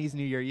on Chinese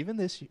New Year even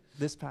this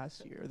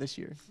past year. This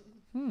year.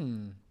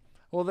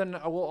 well then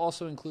we'll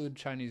also include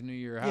Chinese New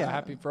Year. Yeah.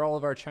 Happy for all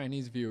of our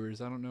Chinese viewers.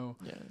 I don't know.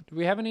 Yeah. Do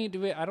we have any?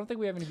 I don't think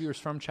we have any viewers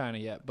from China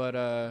yet,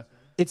 but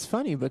It's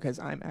funny because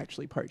I'm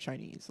actually part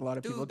Chinese. A lot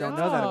of Dude, people don't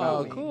that's know that Oh,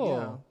 about me. cool.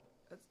 Yeah.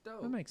 That's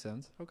dope. that makes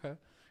sense. Okay,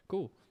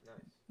 cool.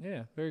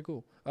 Yeah, very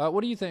cool.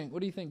 What do you think? What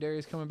do you think,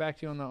 Darius? Coming back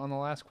to you on the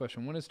last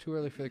question. When is too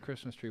early for the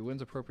Christmas tree?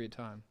 When's appropriate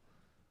time?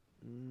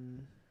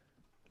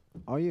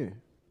 All year.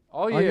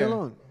 All All year. year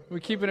long. We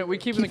keeping the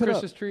Keep it up.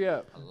 Christmas tree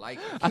up. I like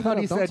it. I thought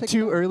he Don't said take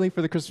too it down. early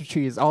for the Christmas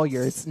tree is all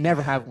year. It's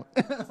never have one.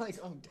 Like,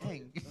 oh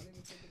dang.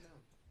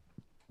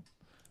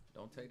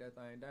 Don't take that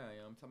thing down. You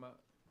know what I'm talking about?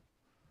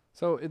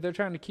 So they're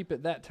trying to keep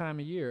it that time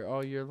of year,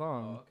 all year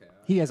long. Oh, okay.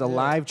 He has a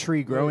live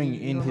tree growing You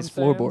know in what his I'm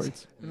saying?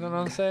 floorboards. You know what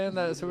I'm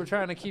saying? So we're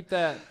trying to keep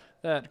that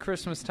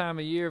Christmas time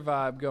of year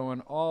vibe going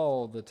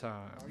all the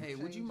time. Hey,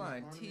 would you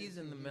mind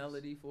teasing the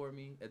melody for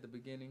me at the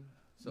beginning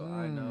so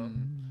I know?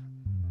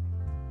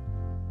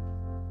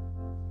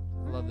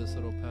 I love this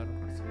little pedal.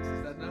 Is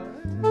that now?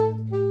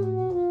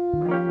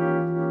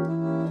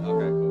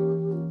 Okay,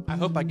 cool. I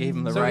hope I gave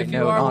him the So right if you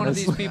note, are one of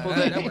honestly. these people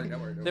That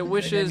worked. that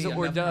wishes They need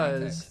or enough does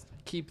context.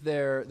 keep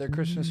their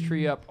Christmas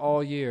tree up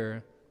all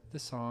year,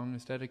 this song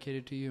is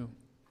dedicated to you.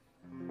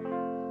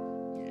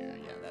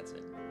 Yeah, that's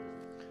it.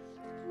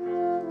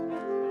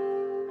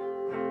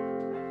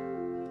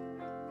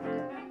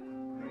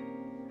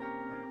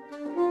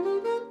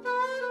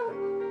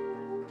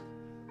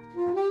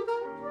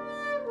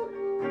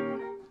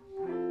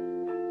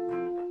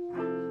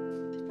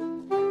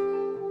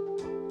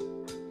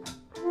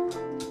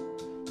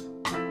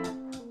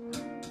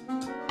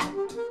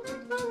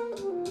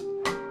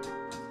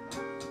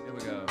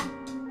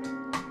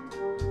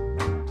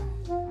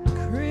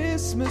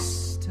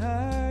 Christmas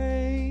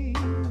time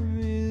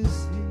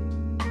is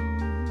here.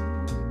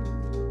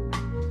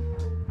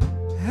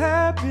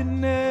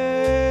 Happiness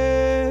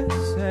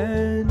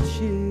and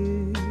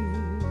cheer.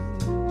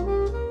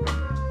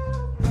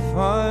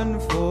 Fun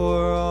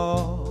for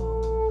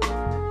all.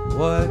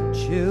 What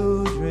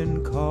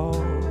children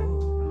call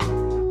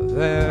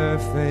their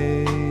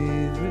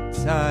favorite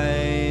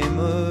time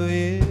of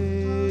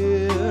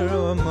year.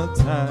 One more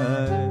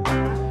time.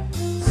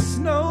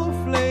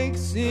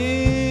 Snowflakes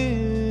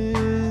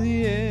in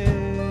the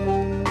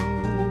air,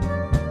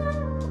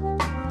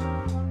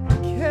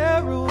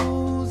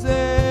 carols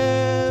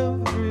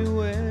everywhere,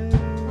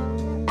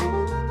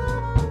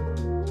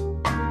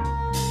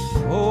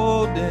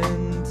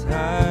 olden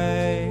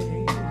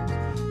times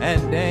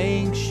and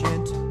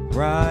ancient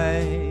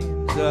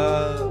rhymes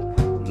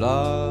of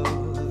love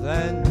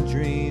and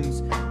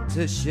dreams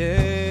to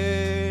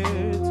share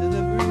to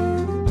the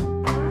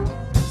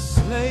breeze.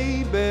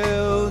 Sleigh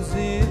bells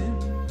in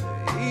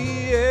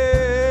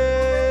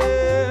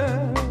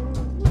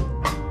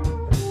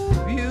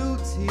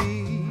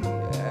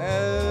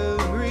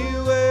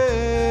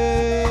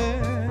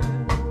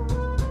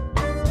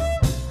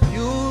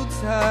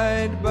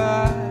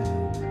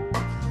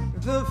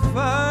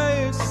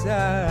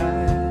fireside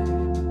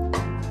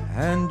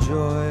and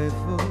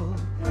joyful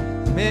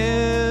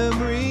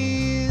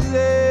memories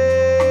there.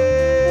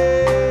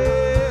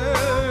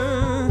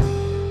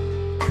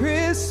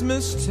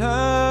 Christmas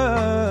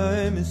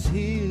time is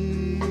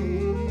here.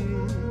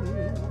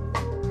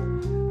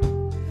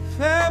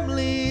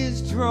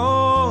 Families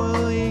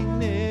drawing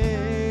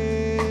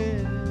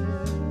near.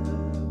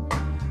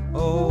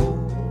 Oh,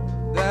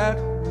 that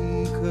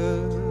we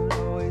could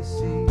always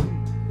see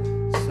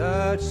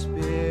such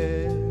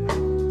spirit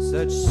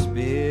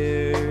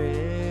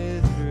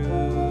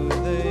through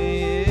the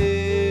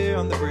year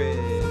on the bridge.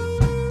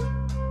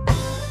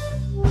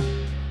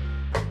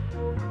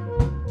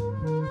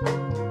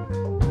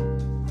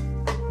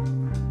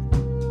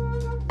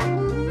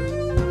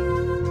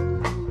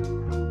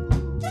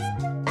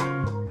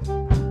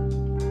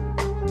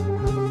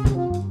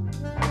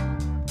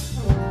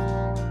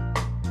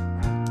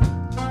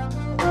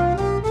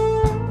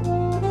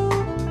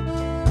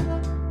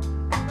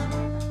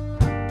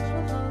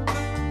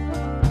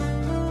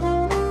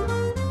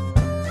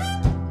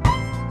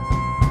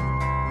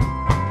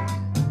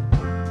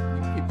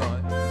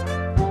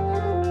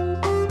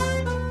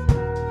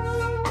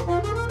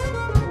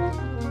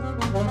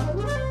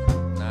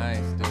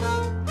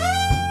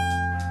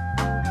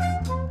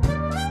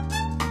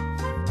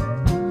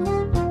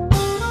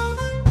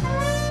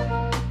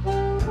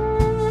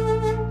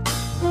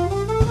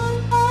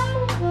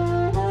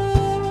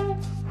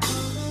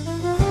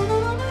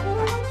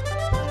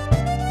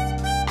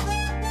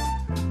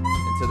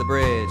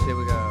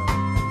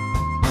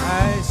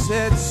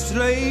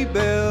 Sleigh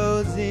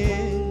bells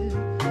in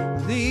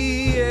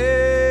the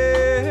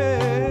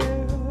air,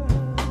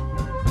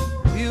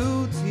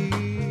 beauty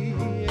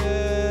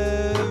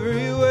everywhere,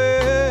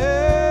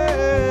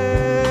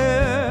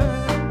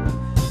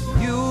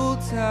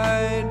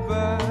 Yuletide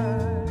by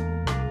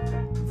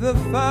the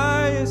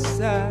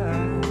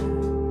fireside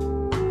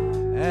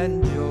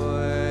and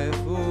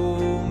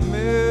joyful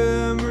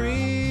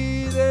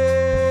memory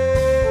there.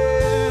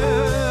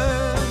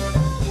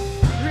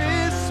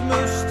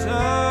 Christmas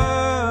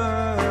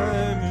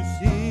time is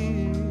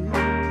here.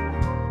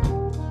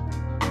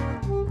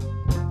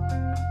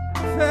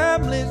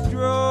 Families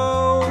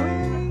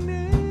drawing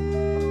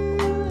near.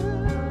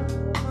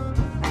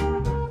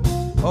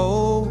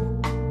 Oh,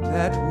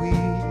 that we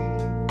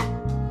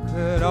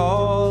could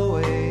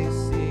always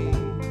see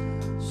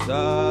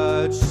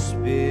such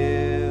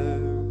spirit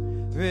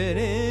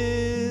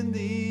in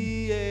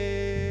the air.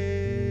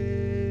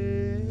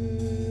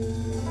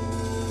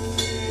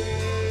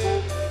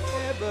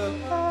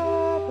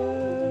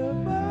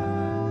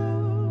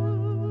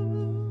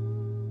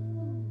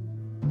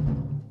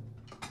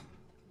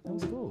 That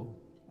was cool.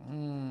 I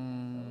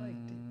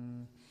liked it.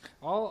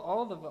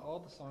 All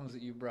the songs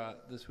that you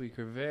brought this week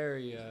are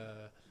very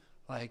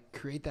like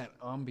create that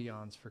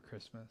ambiance for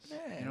Christmas.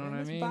 Yeah, you know what I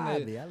it's mean?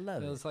 vibey. I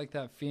love it. It's like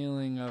that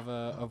feeling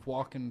of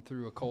walking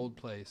through a cold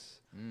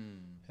place,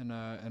 and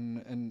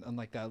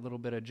like that little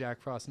bit of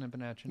Jack Frost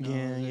nipping at your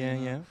nose.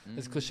 Yeah.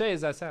 As cliche as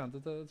that sounds,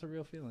 it's a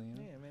real feeling.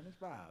 You know? Yeah, man, it's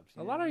vibes.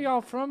 A lot of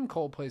y'all from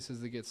cold places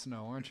that get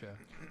snow, aren't you?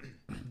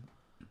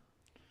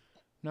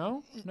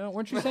 No,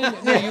 weren't you saying?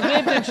 No, you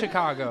lived in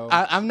Chicago.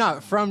 I'm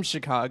not from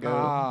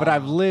Chicago, but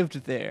I've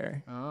lived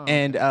there,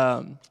 and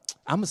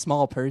I'm a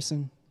small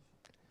person.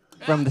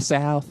 from the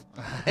South.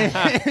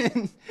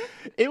 And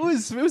it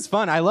was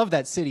fun. I love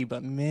that city,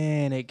 but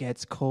man, it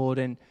gets cold.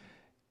 And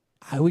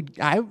I would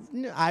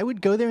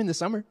go there in the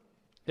summer.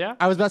 Yeah?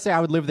 I was about to say I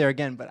would live there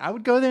again, but I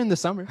would go there in the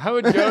summer. I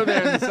would go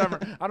there in the summer.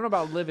 I don't know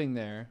about living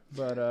there,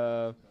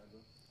 but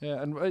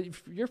yeah. And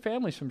your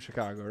family's from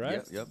Chicago, right?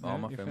 Yep. Yeah, All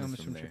my your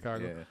family's from there.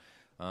 Chicago.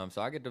 Yeah.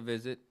 So I get to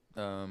visit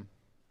on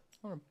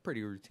a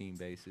pretty routine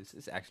basis.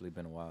 It's actually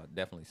been a while,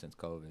 definitely since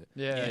COVID.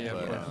 Yeah.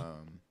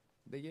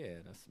 But yeah,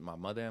 that's my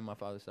mother and my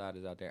father's side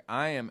is out there.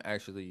 I am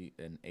actually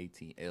an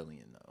 18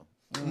 alien though.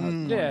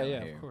 Yeah,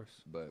 Here, of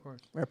course. But Of course.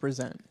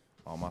 Represent.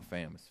 all my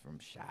family's from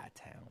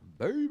Chi-Town,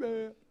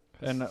 baby.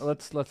 And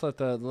let's let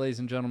the ladies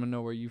and gentlemen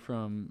know where you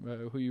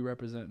from, who you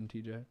representing,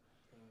 TJ.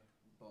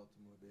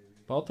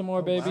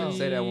 Baltimore, baby.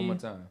 Say that one more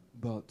time.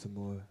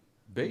 Baltimore.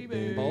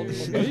 Baby.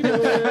 Baltimore, baby.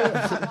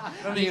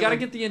 No, you gotta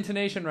get the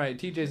intonation right.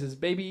 TJ says,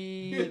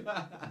 baby.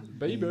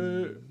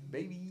 Baby.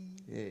 Baby.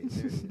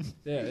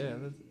 Yeah.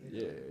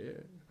 Yeah.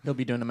 He'll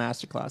be doing a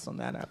master class on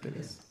that after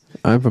this.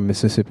 I'm from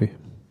Mississippi.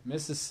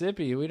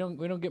 Mississippi. We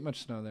don't get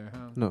much snow there,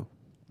 huh? No,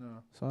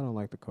 No. so I don't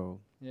like the cold.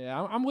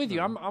 Yeah, I'm with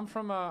you. I'm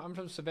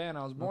from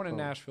Savannah. I was born in cold.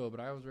 Nashville, but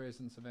I was raised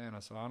in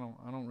Savannah, so I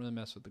don't really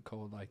mess with the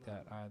cold like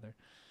that either.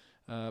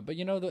 But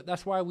you know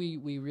that's why we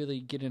really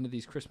get into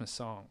these Christmas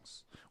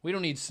songs. We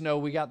don't need snow.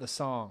 We got the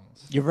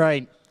songs. You're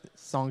right.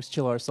 Songs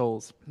chill our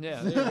souls.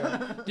 Yeah, there you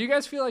go. Do you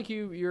guys feel like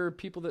you're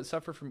people that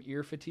suffer from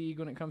ear fatigue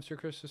when it comes to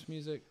Christmas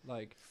music?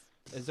 Like,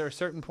 is there a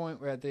certain point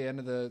where at the end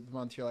of the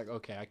month you're like,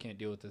 okay, I can't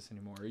deal with this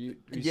anymore? Are you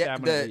Yeah,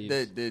 stabbing at leaves?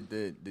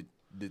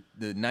 the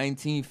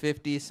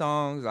 1950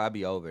 songs, I'll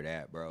be over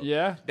that, bro.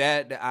 Yeah?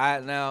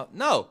 I'm not.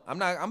 I'm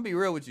gonna be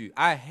real with you.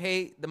 I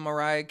hate the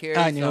Mariah Carey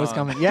I knew it was song.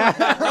 coming. Yeah.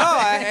 Bro,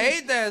 I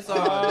hate that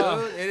song,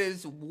 dude. It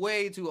is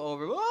way too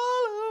over.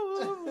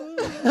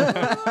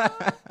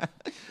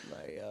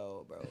 Like,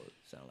 yo, bro,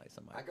 sound like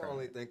somebody. I can crying.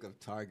 only think of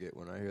Target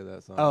when I hear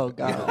that song. Oh,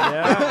 God.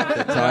 Yeah.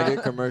 The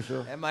Target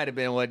commercial. That might have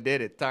been what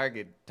did it.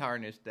 Target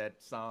tarnished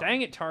that song.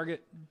 Dang it,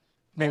 Target.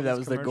 Maybe All that these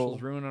was their goal.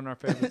 commercials ruining our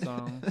favorite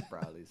song.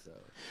 Probably so.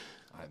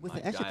 With My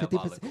the extra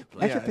diabolical 50%,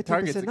 plan. extra Yeah,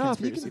 Target's 50% a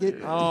off, you can conspiracy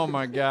get. Oh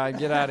my God,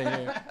 get out of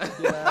here.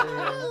 Get out of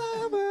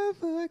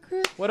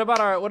here. What about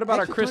our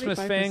Extra Christmas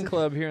fan 25%.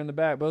 club here in the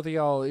back? Both of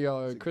y'all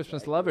are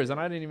Christmas lovers, and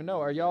I didn't even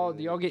know. Do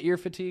y'all get ear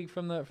fatigue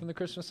from the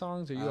Christmas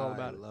songs? Are you all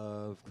about I it?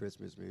 love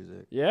Christmas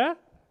music. Yeah?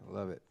 I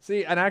love it.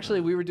 See, and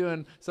actually we were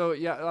doing so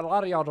yeah, a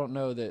lot of y'all don't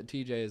know that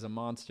TJ is a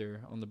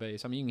monster on the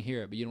bass. I mean, you can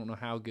hear it, but you don't know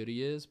how good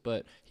he is,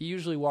 but he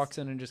usually walks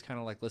in and just kind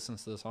of like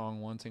listens to the song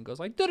once and goes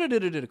like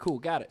da-da-da-da-da, cool,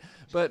 got it.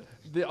 But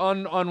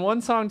on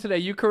one song today,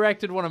 you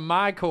corrected one of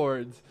my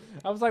chords.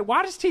 I was like,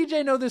 why does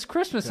TJ know this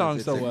Christmas song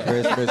It's so a well?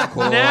 Christmas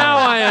chorus. Now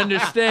I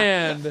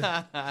understand.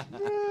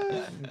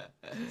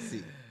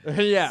 See.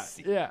 Yeah.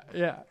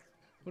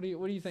 What do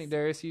you think,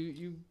 Darius?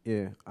 You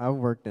Yeah, I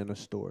worked in a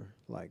store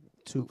like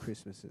 2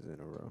 Christmases in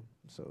a row,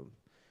 so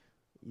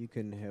you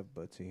couldn't help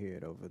but to hear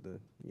it over the.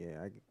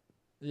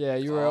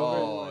 you were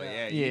Oh, over.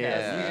 yeah.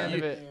 Yeah.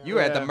 You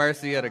were at the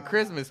mercy of the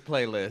Christmas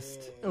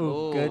playlist.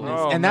 Oh, goodness.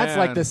 Oh, and that's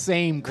like man. the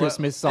same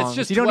Christmas song. It's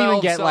just you don't even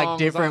 12 get like songs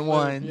different on loop.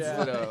 ones.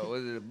 Yeah.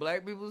 Was it a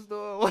black people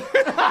store?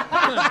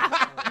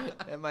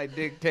 That might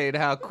dictate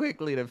how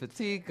quickly the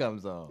fatigue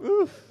comes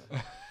on.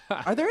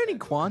 Are there any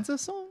Kwanzaa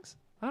songs?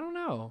 I don't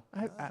know.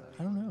 I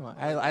don't know.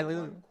 I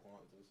literally.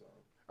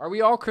 Are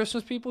we all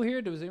Christmas people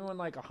here? Does anyone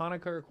like a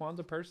Hanukkah or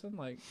Kwanzaa person?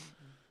 Like,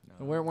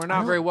 we're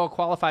not very well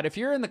qualified. If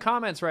you're in the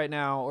comments right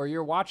now, or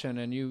you're watching,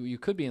 and you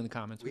could be in the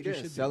comments, We which you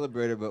didn't should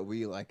celebrate it, but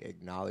we like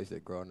acknowledged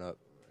it growing up.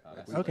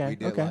 Like, we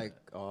did okay. like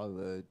all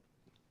the.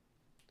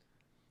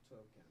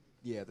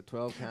 Yeah, the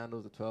 12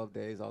 candles, the 12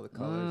 days, all the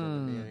colors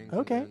and the meanings.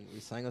 Okay. And then we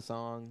sang a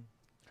song.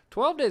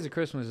 12 Days of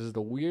Christmas is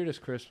the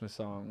weirdest Christmas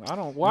song. I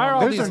don't. Why are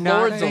all Those these are not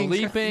lords a things-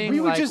 leaping? We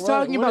were Like, just what-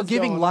 talking what about is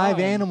giving going live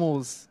on?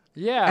 animals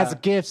Yeah. as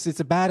gifts. It's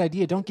a bad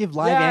idea. Don't give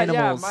live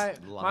animals. Yeah,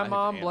 my Live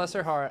mom, bless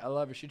her heart, I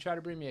love her. She tried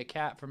to bring me a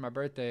cat for my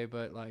birthday,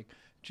 but like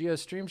Geo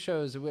stream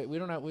shows, we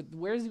don't know.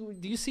 Where's?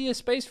 Do you see a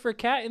space for a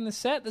cat in the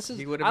set? This is.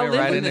 He would've I been live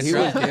right in in the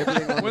the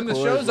set. trunk. When the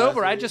show's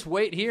over, I just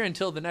wait here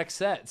until the next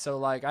set. So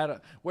like, I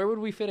don't. Where would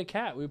we fit a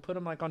cat? We put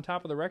him like on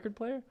top of the record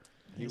player.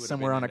 He would've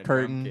Somewhere been on in a the drum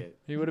curtain. kit.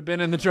 He would have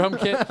been in the drum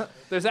kit.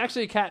 There's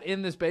actually a cat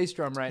in this bass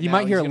drum right You now.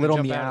 might hear He's a gonna little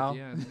jump out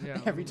meow at the end.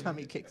 Yeah. every time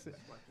he kicks it.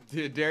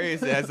 Dude,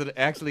 Darius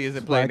actually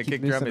isn't Why I playing the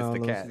keep kick drum,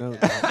 missing it's the all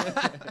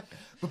cat.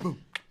 those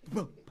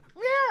notes.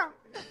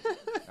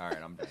 All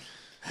right, I'm done.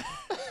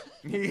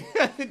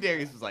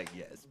 Darius was like,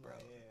 yes, bro.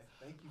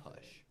 Hush.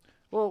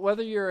 Well,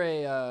 whether you're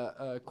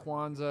a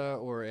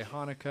Kwanzaa or a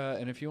Hanukkah,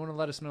 and if you want to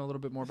let us know a little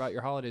bit more about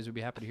your holidays, we'd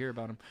be happy to hear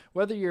about them.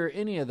 Whether you're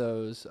any of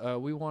those,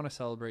 we want to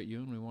celebrate you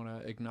and we want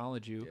to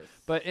acknowledge you. Yes.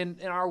 But in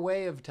our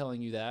way of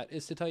telling you that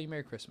is to tell you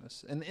Merry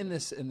Christmas. And in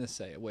this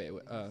way.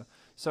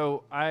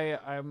 So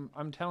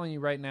I'm telling you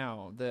right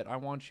now that I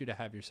want you to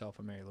have yourself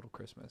a merry little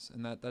Christmas,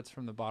 and that's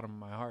from the bottom of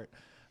my heart.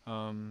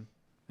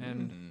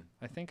 And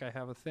I think I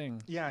have a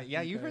thing. Yeah,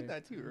 you've Okay. heard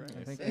that too, right?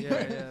 I think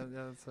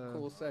that's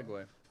Cool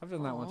segue. I've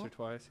done that once or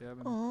twice. Yeah.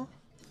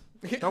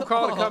 Don't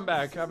call it a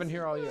comeback. I've been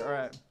here all year. All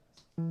right.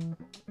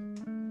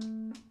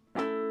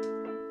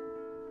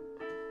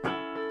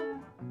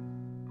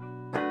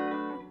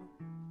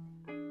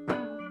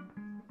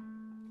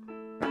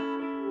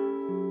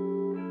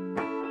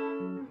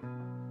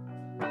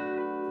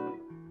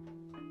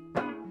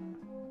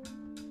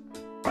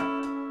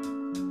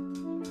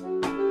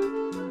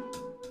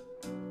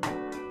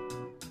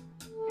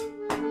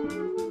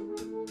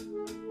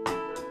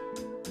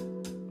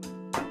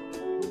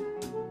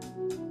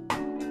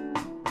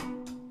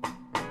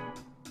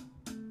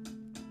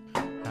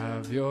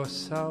 Have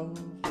yourself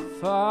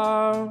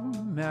a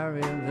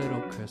merry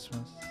little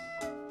Christmas.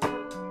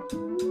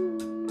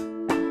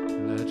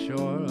 Let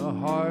your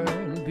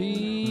heart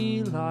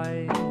be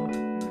light.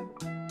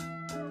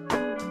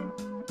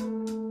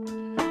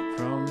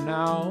 From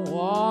now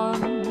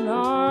on,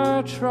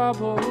 our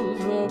troubles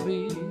will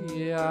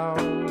be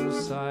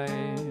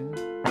outside.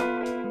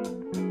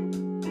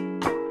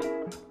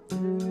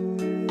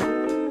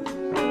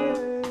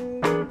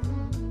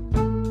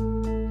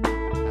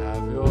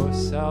 Have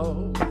yourself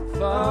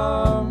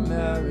a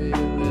merry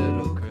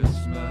little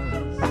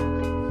Christmas.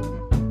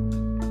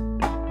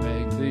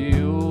 Make the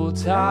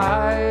Yuletide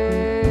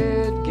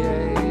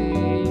gay.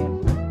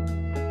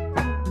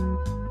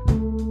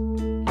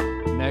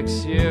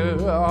 Next year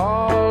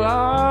all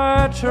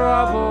our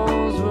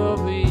troubles will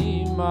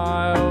be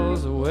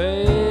miles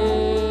away.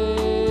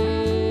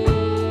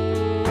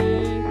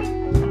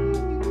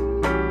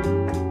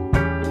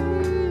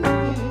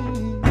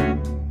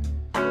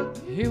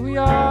 Here we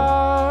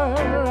are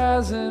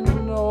as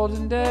in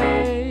olden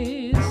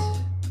days,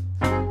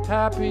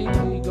 happy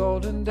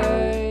golden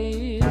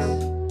days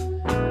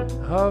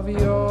of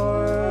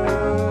yore.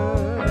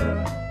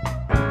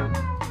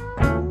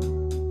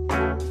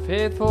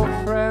 Faithful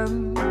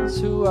friends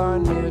who are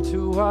near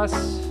to us,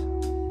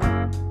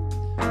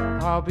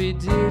 I'll be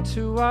dear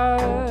to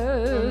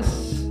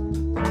us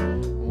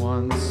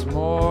once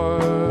more.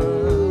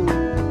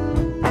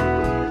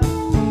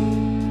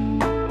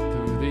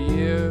 Through the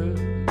years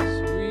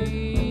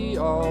we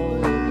all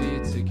will be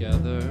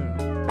together,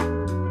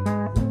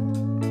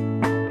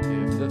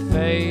 if the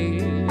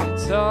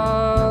fates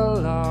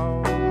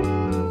allow.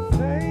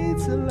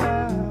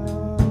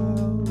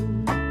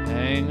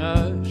 Hang a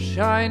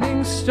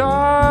shining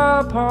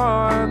star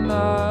upon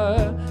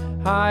the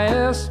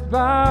highest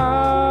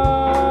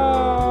bough.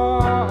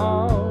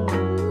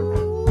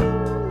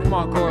 Come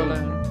on,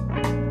 Corlin.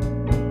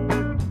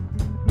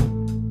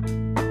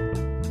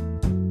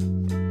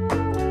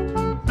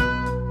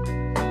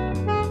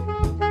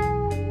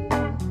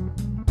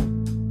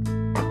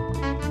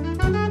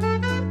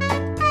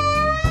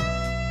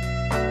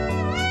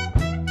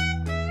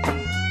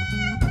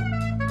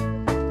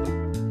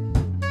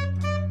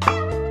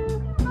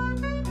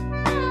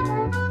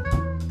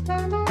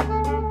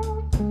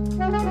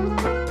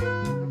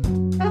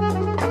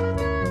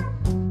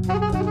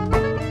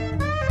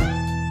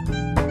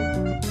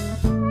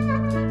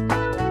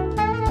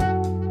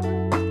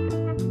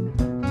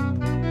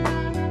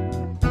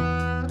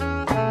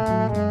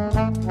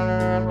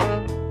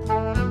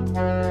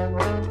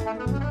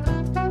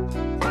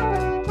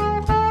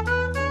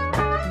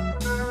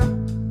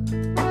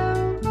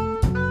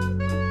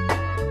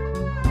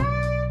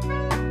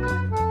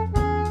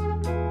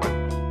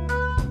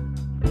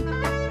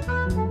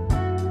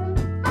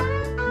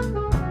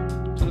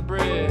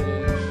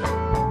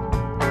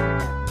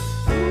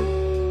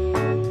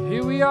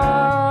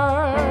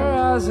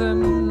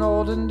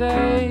 Golden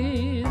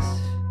days,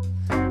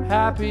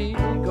 happy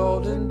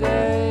golden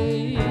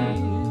days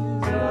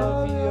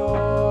of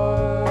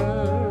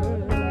yore.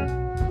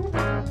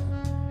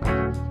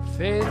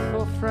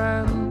 Faithful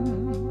friends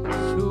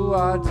who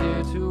are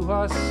dear to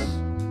us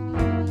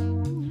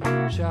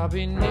shall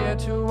be near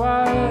to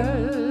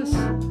us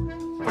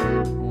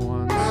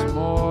once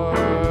more.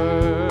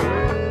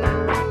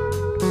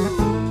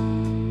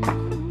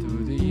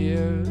 Through the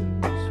years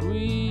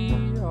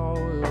we all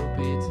will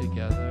be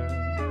together,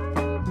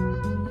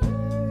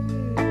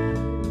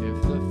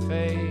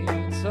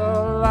 fates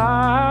allow.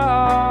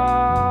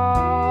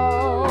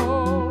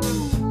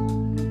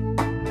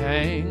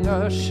 Hang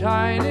a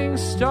shining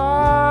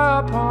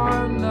star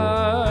upon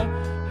the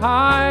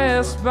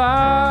highest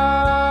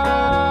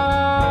bough,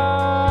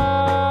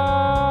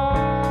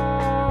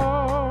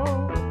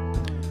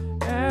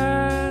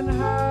 and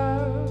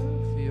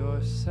have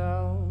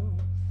yourself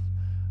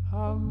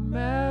a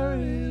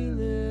merry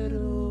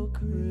little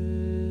Christmas.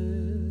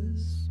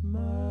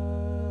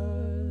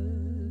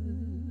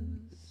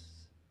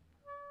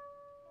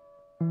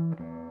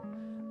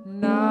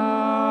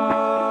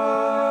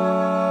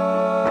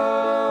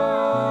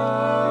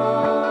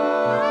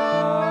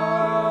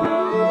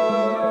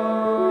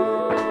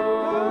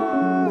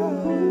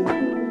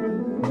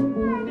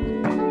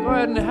 Go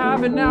ahead and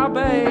have it now,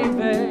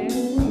 baby.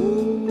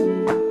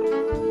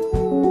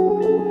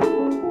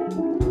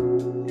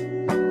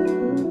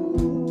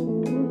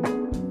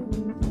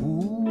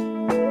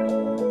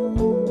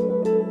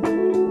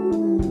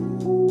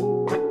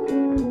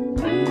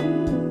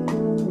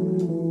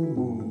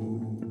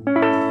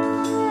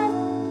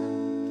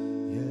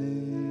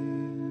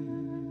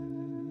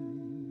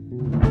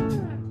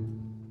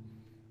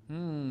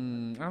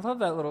 I love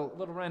that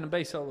little random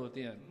bass solo at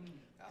the end.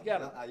 I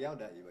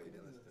yelled at you, but you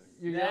didn't listen to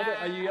me.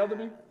 You yelled at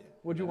me?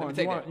 What'd you want?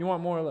 You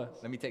want more or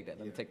less? Let me take that.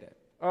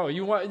 Oh,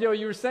 you want? Yo,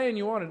 you were saying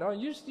you wanted. Oh,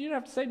 you didn't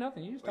have to say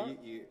nothing. You just talk. It's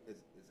okay.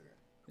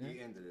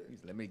 You ended it.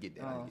 Let me get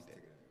that.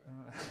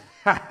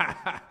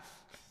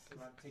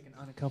 I'm taking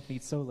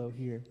unaccompanied solo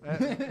here.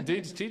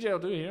 TJ will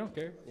do it. He don't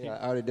care. Yeah,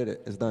 I already did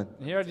it. It's done.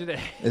 He already did it.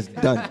 It's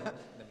done.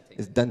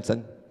 It's done,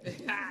 son.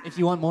 If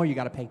you want more, you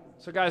got to pay.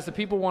 So, guys, the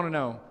people want to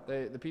know.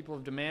 The people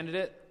have demanded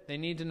it. They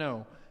need to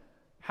know.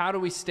 How do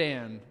we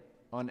stand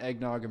on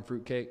eggnog and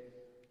fruitcake?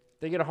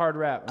 They get a hard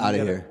rap. Out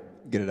of here.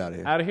 Get it out of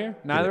here. Out of here?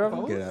 Neither of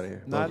them? Get it out of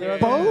here. Neither of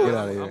Both? them? Get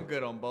out of here. I'm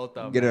good on both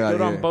of them. Get it out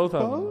Good of on here. both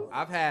of them.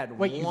 I've had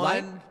Wait, one. you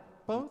like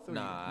both? Or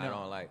Nah, I no?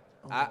 don't like.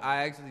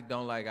 I actually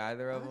don't like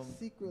either of them.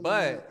 Secretly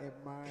But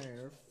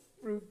admire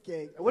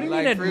fruitcake. What do you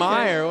Like mean fruitcake?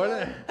 admire?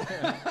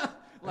 What?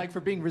 Like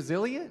for being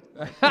resilient?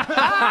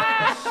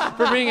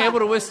 For being able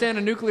to withstand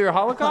a nuclear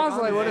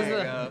holocaust? Like, what is There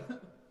you that? go.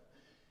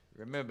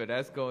 Remember,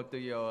 that's going through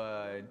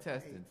your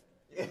intestines.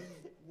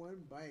 One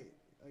bite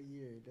a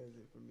year does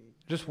it for me.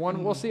 Just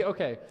one? We'll see.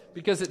 Okay.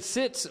 Because it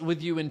sits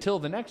with you until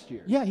the next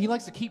year. Yeah, he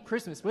likes to keep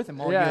Christmas with him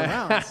all Yeah. year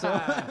round. So.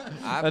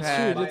 I've That's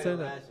had, true. He did say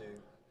that.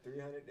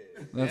 300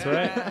 days. That's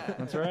right.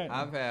 That's right.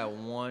 I've had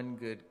one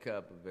good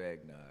cup of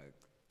eggnog.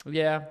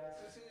 Yeah.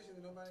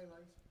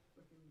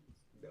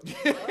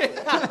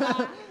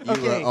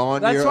 You were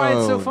on That's your why own.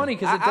 it's so funny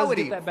because it I does would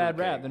get eat that bad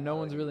rap fruitcake. that no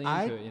one's really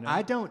I, into it, you know?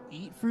 I don't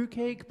eat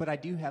fruitcake, but I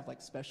do have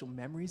like special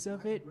memories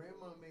of it.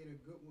 Grandma made a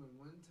good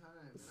one time,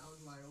 and I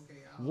was like,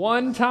 okay, I'll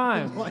One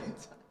time.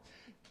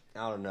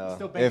 I don't know.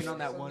 Still banking on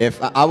that one.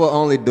 If I would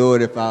only do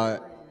it if I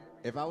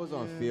was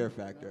on Fear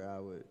Factor, I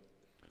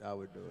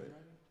would do it.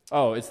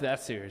 Oh, it's that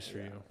serious for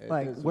you.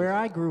 Like where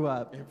I grew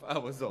up, I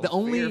was on the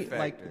only Fear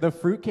like Factor. the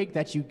fruitcake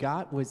that you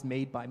got was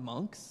made by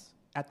monks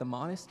at the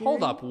monastery.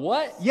 Hold up.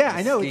 What? Yeah,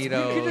 I know. It's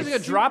Mosquitoes. weird. You're just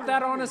going to drop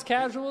that on us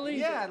casually?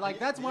 Yeah, like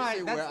that's why.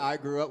 See That's, where I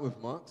grew up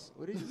with monks?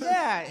 What did you say?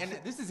 yeah, and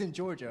this is in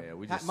Georgia. Yeah,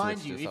 we just Mind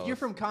switched you, this if house. you're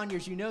from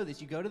Conyers, you know this.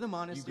 You go to the You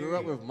monastery. grew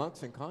up with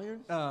monks and Conyers?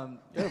 There are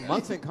Yeah.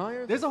 monks and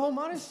Conyers? There's a whole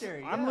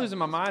monastery. I'm yeah. losing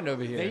my mind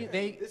over here.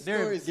 This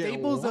Their story is getting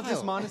staples of this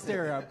wild.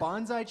 monastery are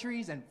bonsai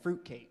trees and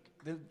fruitcake.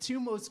 The two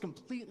most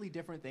completely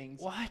different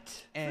things.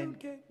 What? And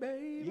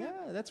yeah,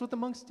 that's what the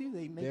monks do.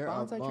 They make There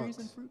are bonsai trees and monks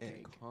in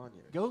fruitcake.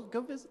 Conyers.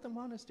 Go visit the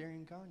monastery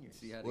in Conyers.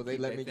 See how Will to they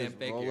keep let me that just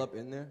thing roll figure. up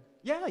in there?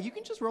 Yeah, you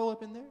can just roll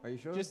up in there. Are you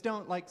sure? Just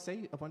don't like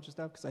say a bunch of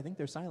stuff because I think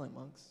they're silent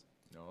monks.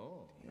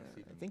 No.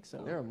 I think so.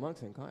 There are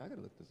monks in Conyers. I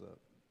gotta look this up.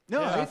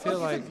 No, Yeah, I it's, feel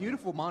it's like- a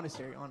beautiful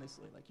monastery.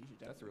 Honestly, like you should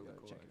That's definitely really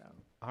go cool, check it out.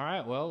 All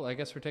right. Well, I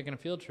guess we're taking a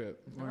field trip.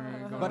 We're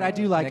going But I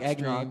do like Next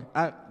eggnog. stream.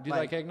 I, Do you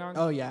like eggnog?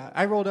 Oh yeah,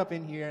 I rolled up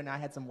in here and I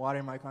had some water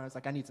in my car. I was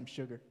like, I need some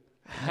sugar.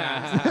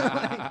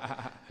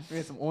 We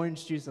had some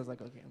orange juice. I was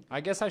like, okay.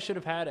 I guess I should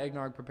have had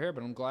eggnog prepared,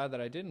 but I'm glad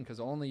that I didn't because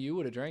only you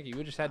would have drank it. You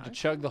would just had to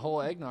chug the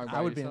whole eggnog by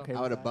I would be yourself. okay.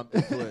 I would have bumped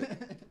into it.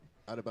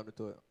 I'd have bumped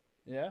into it.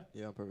 Yeah?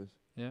 Yeah, on purpose.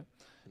 Yeah.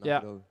 Knock Yeah.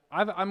 it over.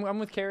 I'm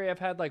with Carrie. I've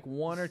had like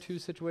one or two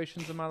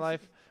situations in my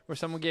life where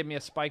someone gave me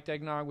a spiked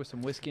eggnog with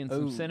some whiskey and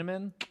some Ooh.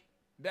 cinnamon.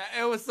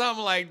 It was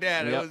something like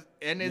that. Yep. It was,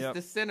 and it's Yep.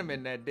 the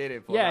cinnamon that did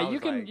it for me. I Yeah, was you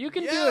can like, you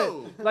can Yo!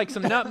 do it like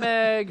some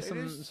nutmeg,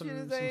 some This some,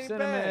 shit some ain't cinnamon,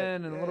 bad.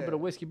 and a little bit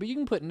of whiskey. But you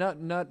can put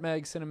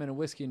nutmeg, cinnamon, and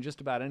whiskey in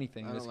just about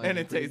anything. I don't It's like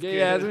gonna it. be pretty And it tastes good.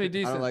 Yeah, it's good. gonna be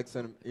I decent. don't like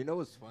cinnamon. You know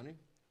what's funny?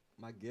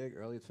 My gig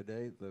earlier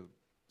today, the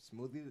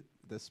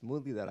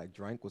smoothie that I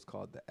drank was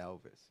called the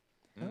Elvis.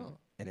 Oh.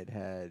 And it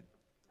had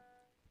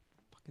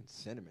fucking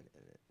cinnamon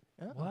in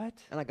it. What?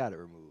 And I got it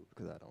removed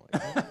because I don't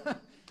like it.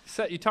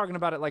 So you're talking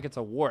about it like it's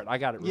a wart. I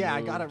got it removed. Yeah,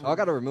 I got it. Oh, I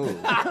got it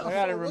removed. I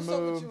got it What's up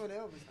with removed. you and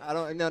Elvis? I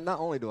don't. No, not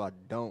only do I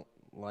don't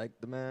like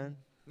the man,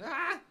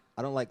 I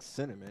don't like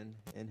cinnamon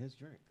in his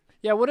drink.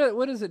 Yeah,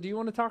 what is it? Do you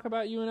want to talk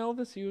about you and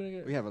Elvis?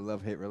 We have a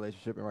love-hate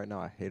relationship, and right now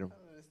I hate him.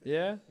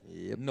 Yeah.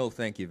 Yep. No,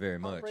 thank you very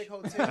much. Heartbreak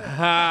Hotel.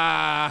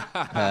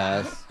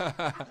 Pass.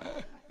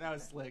 That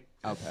was slick.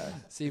 I'll pass.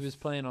 See, he was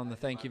playing on the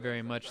 "thank you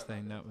very much"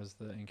 thing. That was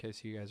the in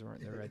case you guys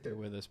weren't there right there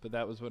with us. But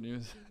that was what he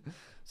was.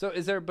 So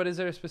is there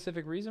a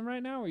specific reason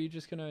right now, or are you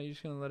just gonna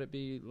let it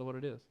be what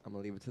it is? I'm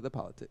gonna leave it to the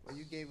politics. Well,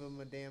 you gave him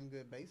a damn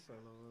good bass solo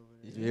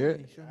over Did there. you hear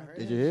it? I heard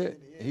Did that you hear shit,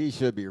 it? yeah. He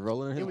should be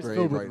rolling in It his was grave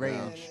filled with right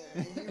now.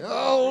 rage.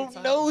 Oh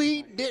no,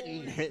 he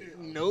didn't.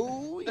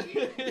 No. He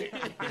didn't.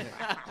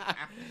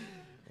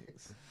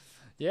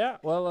 Yeah.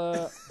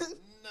 Well.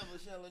 Never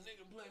shall a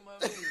nigga play my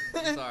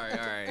music. Sorry. All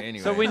right.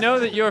 Anyway. So we know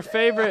that your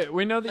favorite.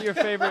 We know that your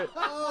favorite.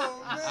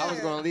 I was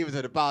gonna leave it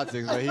to the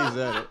politics, but he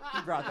said it.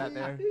 He brought that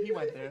there. He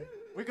went there.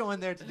 We're going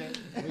there today.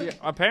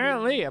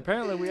 Apparently, we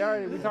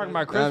talking about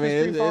I Christmas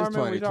mean, tree it's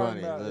farming. We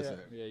talking 2020, about listen.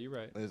 yeah, you're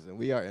right. Listen,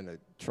 we are in a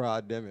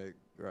tridemic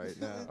right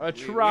now. A we all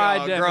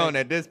tridemic. grown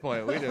at this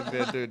point. We done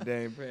been through the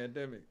damn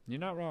pandemic. You're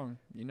not wrong.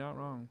 You're not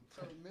wrong.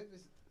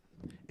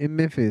 In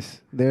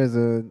Memphis, there's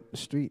a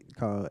street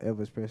called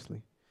Elvis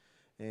Presley,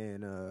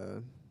 and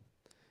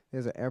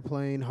there's an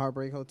airplane,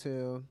 Heartbreak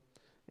Hotel,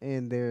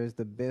 and there's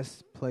the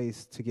best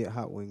place to get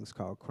hot wings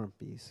called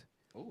Crumpy's.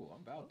 Oh,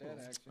 I'm about that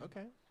actually.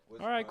 Okay.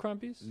 All right,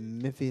 Crumpies.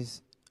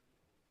 Memphis.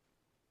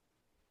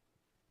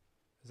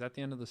 Is that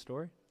the end of the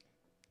story?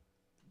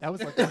 That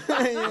was like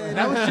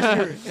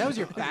that was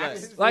your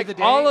facts. for the Like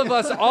day. all of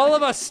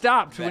us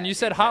stopped when you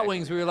said hot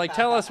wings. We were like,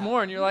 "Tell us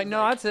more," and you're like,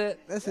 "No, that's it."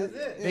 That's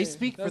it. They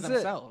speak for That's it.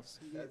 themselves.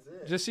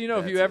 Just so you know,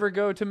 if you ever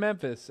go to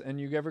Memphis and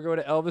you ever go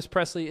to Elvis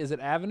Presley, is it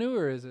Avenue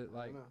or is it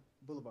like No,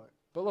 Boulevard.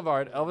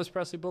 Boulevard, Elvis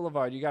Presley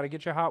Boulevard. You got to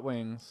get your hot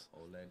wings.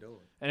 Hold that door.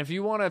 And if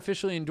you want to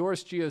officially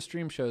endorse Geo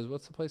Stream Shows,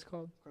 what's the place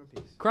called?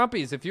 Crumpies.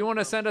 Crumpies. If you want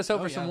to send us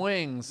over Oh, some yeah.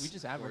 wings, We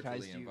just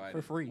advertised you invited.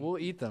 for free. we'll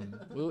eat them.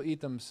 We'll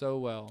eat them so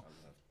well.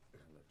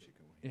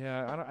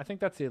 Yeah, I think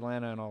that's the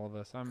Atlanta in all of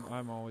us.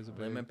 I'm always a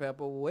big Lemon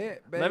pepper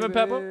wet, baby. lemon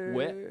pepper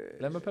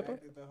wet. Lemon pepper.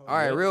 All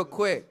right, real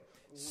quick.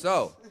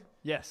 So,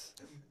 Yes.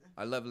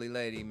 our lovely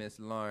lady, Miss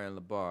Lauren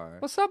Labar.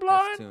 What's up, that's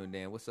Lauren? tuned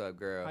in. What's up,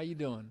 girl? How you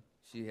doing?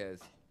 She has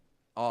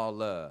all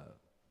love.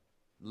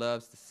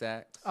 Loves the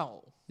sax.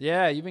 Oh,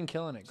 Yeah, you've been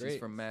killing it. Great. She's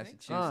from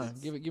Massachusetts.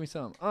 Give me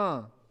some.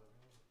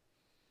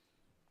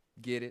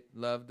 Get it.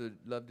 Love the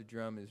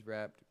drum is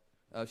wrapped.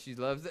 Oh, she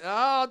loves it.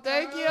 Oh,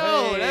 thank you.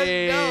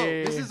 Hey.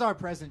 That's this is our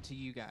present to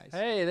you guys.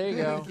 Hey, there you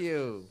dope. go. Thank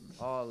you.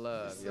 All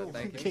love. Yo,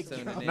 thank you Kick for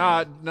tuning in.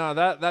 No,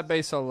 that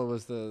bass solo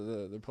was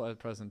the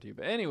present to you.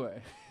 But anyway,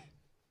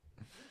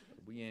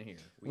 We in here.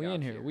 we out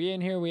in here. We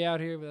in here. We out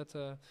here. That's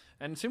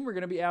and soon we're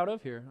gonna be out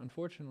of here.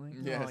 Unfortunately.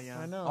 Yes. Oh, yeah.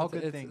 I know. All it's,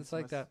 good it's, things It's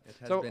like must- that. It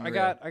has So been I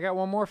got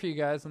one more for you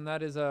guys, and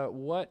that is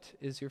what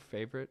is your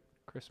favorite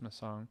Christmas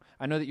song?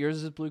 I know that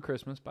yours is Blue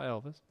Christmas by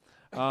Elvis.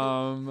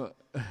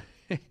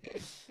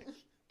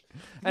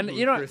 And Blue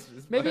you know,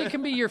 Christmas maybe by- it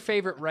can be your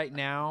favorite right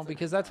now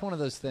because that's one of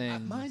those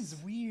things. Mine's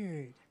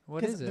weird.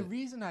 What 'Cause is it? The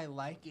reason I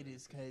like it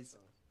is because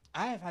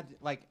I have had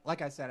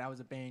like I said, I was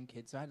a band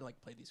kid, so I had to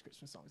play these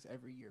Christmas songs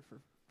every year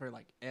for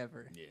like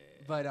ever. Yeah.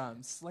 But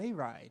Sleigh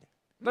Ride.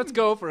 Let's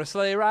go for a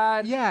sleigh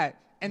ride. Yeah,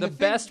 and the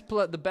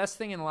thing- best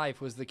thing in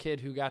life was the kid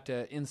who got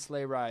to in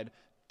sleigh ride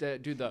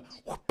do the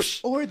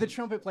whoopsh. or the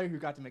trumpet player who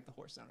got to make the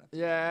horse sound.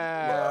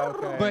 Yeah.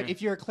 Okay. But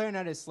if you're a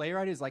clarinetist, sleigh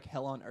ride is like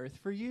hell on earth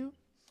for you.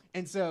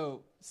 And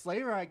so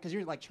sleigh ride, because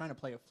you're trying to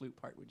play a flute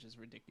part, which is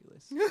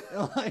ridiculous.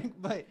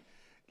 But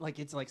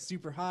it's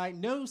super high.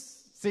 No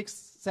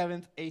 6th,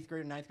 7th, 8th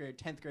grader, 9th grader,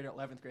 10th grader,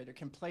 11th grader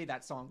can play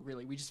that song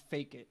really. We just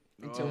fake it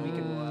until we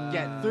can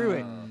get through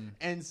it.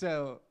 And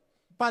so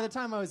by the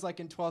time I was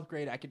in 12th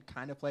grade, I could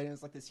kind of play it. And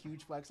it's this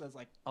huge flex. I was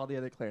all the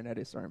other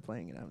clarinetists aren't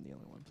playing, and I'm the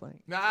only one playing.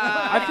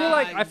 I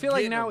feel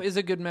like Get now 'em. is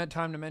a good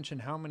time to mention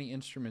how many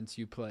instruments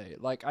you play.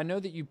 I know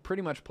that you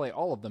pretty much play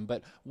all of them,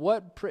 but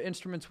what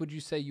instruments would you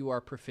say you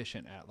are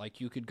proficient at?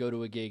 You could go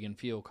to a gig and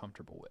feel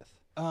comfortable with.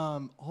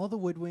 All the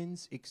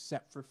woodwinds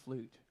except for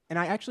flute. And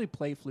I actually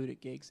play flute at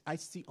gigs.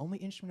 It's the only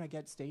instrument I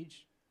get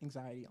stage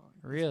anxiety on.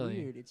 Really?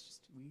 It's weird. It's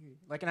just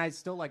weird. And I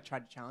still try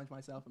to challenge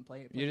myself and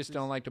play it. You just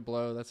don't like to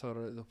blow. That's what.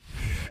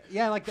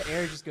 Yeah, the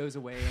air just goes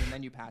away and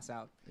then you pass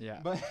out.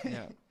 Yeah. But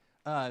Yeah.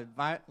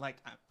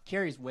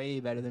 Carrie's way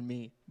better than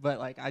me. But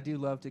I do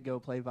love to go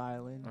play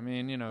violin. I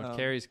mean,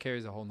 Carrie's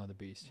a whole nother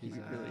beast. He's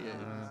really is.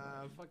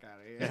 Fuck out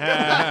of here.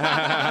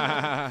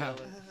 I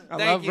Thank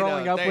love you,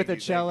 rolling though. up Thank with you, a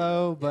thank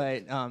cello,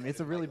 but it's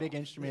a really big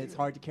instrument. It's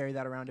hard to carry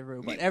that around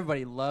everywhere. But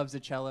everybody loves a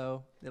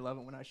cello. They love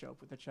it when I show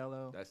up with a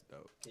cello. That's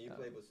dope. Can you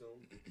play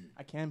bassoon?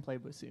 I can play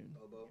bassoon.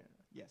 Oboe?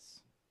 Yes.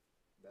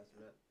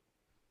 Bassinet?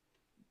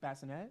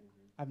 Bassinet?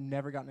 I've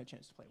never gotten a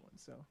chance to play one,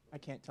 so I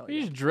can't tell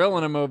you. He's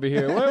drilling him over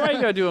here. Why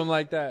you gotta do him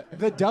like that?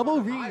 The double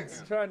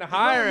reeds. Trying to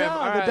hire him. No,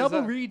 All the right, double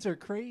so- reeds are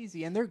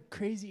crazy, and they're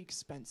crazy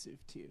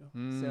expensive too. So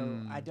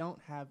Mm. I don't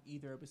have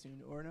either a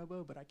bassoon or an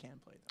oboe, but I can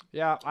play them.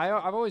 Yeah,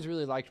 I've always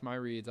really liked my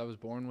reeds. I was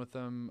born with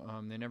them.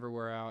 They never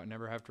wear out. I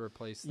never have to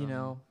replace them. You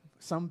know,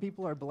 some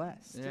people are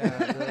blessed. Yeah,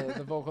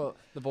 the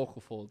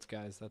vocal folds,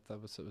 guys. It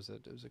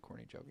was a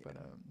corny joke, but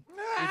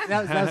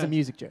that was a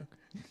music joke.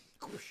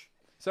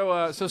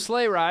 so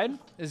sleigh ride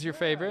is your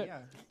favorite. Yeah.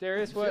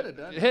 Darius, what?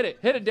 Hit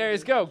it,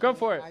 Darius. Go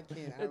for it. I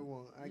can't. I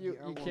won't. You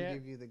I won't can't?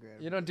 give you the grab.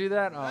 You don't do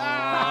that. I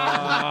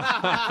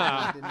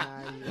Aw.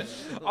 deny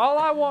you. All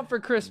I want for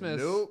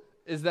Christmas Nope.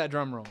 is that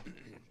drum roll.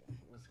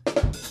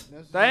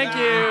 That's- Thank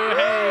you.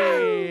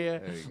 Hey,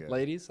 There you go.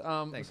 ladies.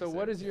 Thank So you,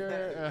 what sir. is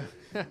your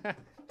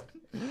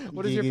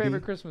what is your Giggity.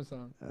 favorite Christmas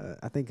song?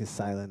 I think it's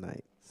Silent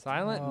Night.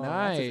 Silent Oh,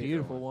 Night. That's a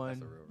beautiful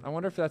one. I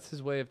wonder if that's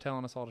his way of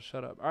telling us all to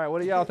shut up. All right,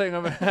 what do y'all think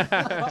of it?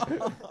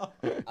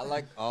 I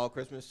like all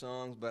Christmas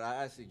songs, but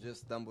I actually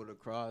just stumbled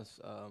across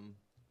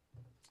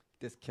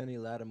this Kenny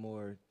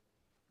Lattimore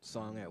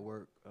song at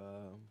work.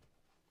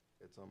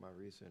 It's on my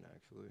recent,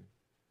 actually.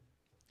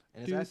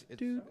 And it's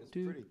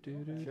pretty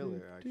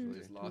killer, actually.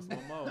 Just lost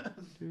one more.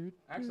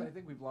 Actually, I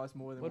think we've lost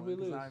more than What'd one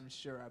we because lose? I'm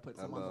sure I put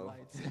some on the Uh-oh.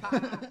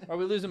 lights. Are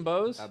we losing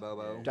bows?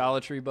 Abobo. Dollar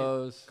Tree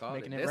bows. Called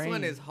Making it. it This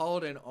one rain. is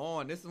holding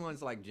on. This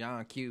one's like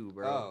John Q,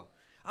 bro. Oh,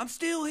 I'm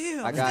still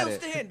here. I I'm got still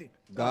it. standing.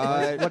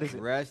 God What is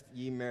it? Rest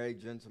Ye Merry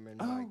Gentlemen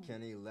by Oh.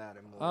 Kenny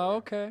Lattimore. Oh,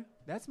 okay.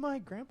 That's my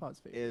grandpa's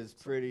favorite. Is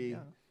pretty. Yeah.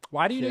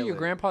 Why do you know your Killer.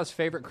 grandpa's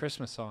favorite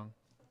Christmas song?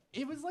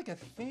 It was like a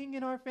thing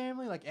in our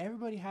family. Like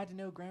everybody had to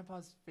know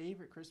grandpa's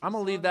favorite Christmas I'm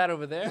gonna leave song. that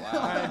over there. Wow. All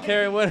right,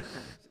 Carrie, what?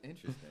 It's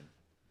interesting.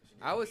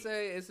 I would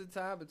say it's a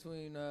tie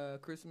between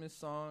Christmas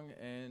song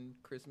and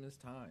Christmas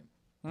time.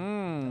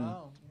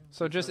 Oh,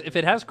 So just if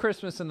it has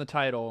Christmas in the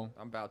title,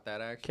 I'm about that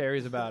actually.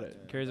 Carrie's about it.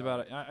 Yeah, Carrie's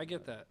about about it. I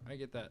get that. I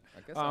get that.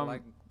 I guess I Um,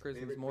 like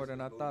Christmas Favorite more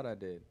than I Christmas thought I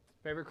did.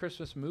 Favorite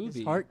Christmas movie?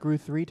 His heart grew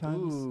 3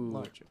 times Ooh.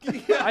 larger.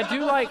 I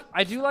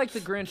do like The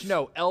Grinch.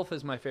 No, Elf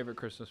is my favorite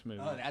Christmas movie.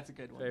 Oh, that's a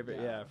good one. favorite,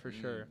 yeah, for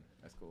sure.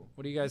 That's cool.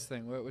 What do you guys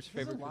think? What's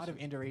your There's favorite? a lot of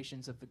Christmas-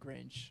 iterations of The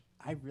Grinch.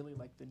 I really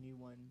like the new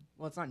one.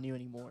 Well, it's not new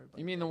anymore. But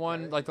You mean the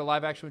one like the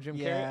live action with Jim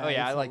Carrey? Yeah, Oh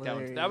yeah, I it's like that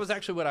one. That was hilarious.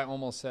 actually what I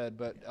almost said,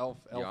 but Elf.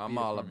 Yo, I'm beat it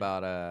all for me.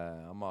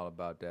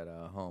 about that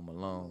Home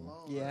Alone.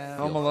 Yeah.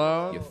 Home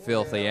Alone. You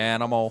filthy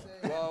animal.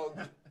 Well,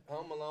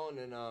 Home Alone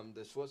and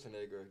the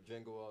Schwarzenegger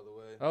Jingle All the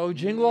Way. Oh,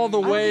 Jingle All the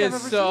I don't Way think is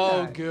I've ever so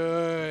seen that.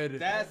 good.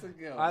 That's a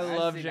good. I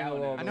love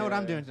Jingle All the I know what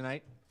I'm Way. doing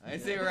tonight. I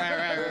see.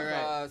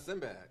 Right.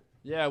 Sinbad.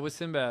 Yeah, with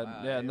Sinbad.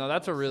 Wow, yeah, yeah. no,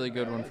 that's a really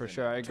good one for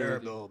sure. I agree.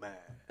 Turbo Man.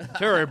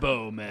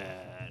 Turbo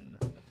Man.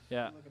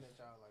 Yeah. I'm looking at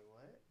y'all like,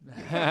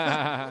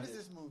 what? What is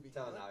this movie?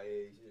 Telling What? our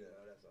age,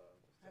 that's all.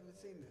 I haven't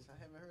seen this. I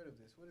haven't heard of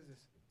this. What is this?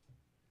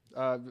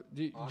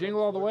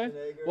 Jingle All the Way.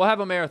 Schwarzenegger. We'll have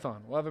a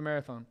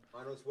marathon.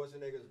 Arnold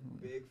Schwarzenegger's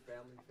big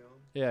family film.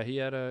 Yeah, he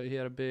had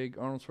a big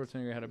Arnold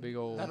Schwarzenegger had a big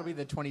old. That'll be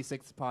the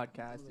 26th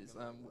podcast. Is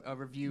a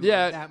review. of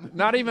Yeah, that movie.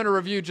 not even a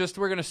review. Just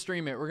we're gonna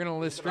stream it. We're gonna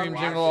list stream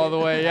Jingle All the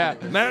Way. Yeah.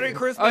 Merry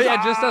Christmas. Oh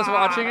yeah, just us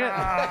watching it.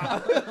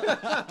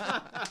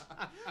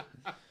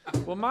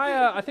 Well,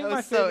 I think That my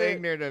was so favorite.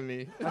 ignorant of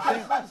me.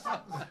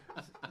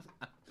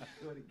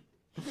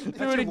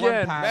 Do it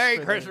again. Merry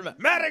Christmas.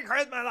 Merry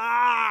Christmas. Is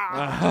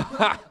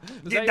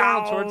that your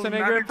Arnold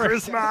Schwarzenegger impression?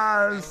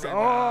 Christmas.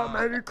 Oh,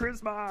 Merry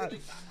Christmas.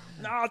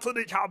 No, to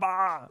the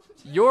chopper.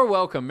 You're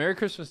welcome. Merry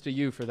Christmas to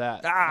you for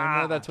that. I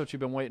Ah. know that's what you've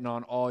been waiting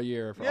on all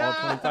year for all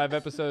 25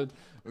 episodes.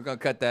 We're gonna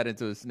cut that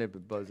into a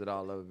snippet, buzz it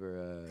all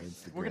over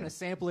Instagram. We're gonna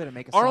sample it and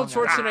make a Arnold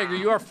song out of it. Schwarzenegger,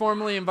 you are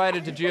formally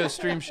invited to Geo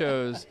stream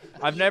shows.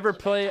 I've never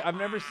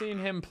seen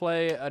him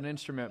play an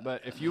instrument,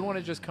 but if you want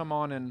to just come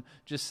on and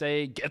just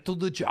say "Get to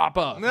the chopper"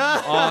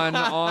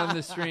 on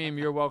the stream,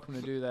 you're welcome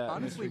to do that.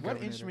 Honestly, Mr. what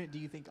Governor. instrument do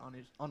you think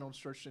Arnold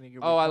Schwarzenegger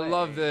would Oh, I play?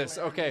 love this.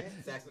 Okay,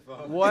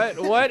 Saxophone. what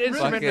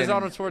instrument does Fucking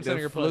Arnold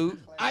Schwarzenegger the play? flute.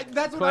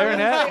 That's what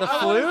Clarinet? I The was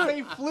gonna flute? say. I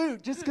say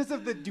flute just because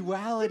of the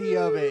duality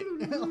of it.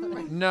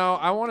 No,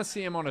 I want to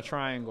see him on a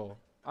triangle.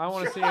 I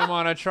want to see him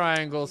on a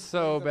triangle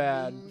so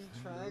bad.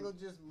 Triangle,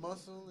 just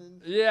muscle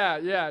and.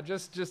 Yeah,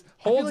 just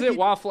holds like it he-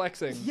 while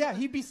flexing. Yeah,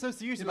 he'd be so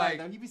serious He about like- it,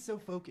 though. He'd be so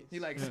focused.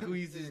 He like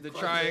squeezes the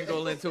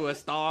triangle into a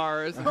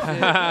star or something. oh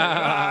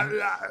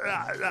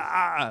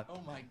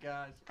my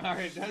gosh. All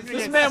right,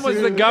 This man was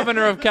the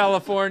governor of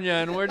California,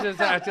 and we're just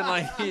acting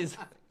like he's.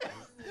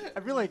 I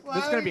feel like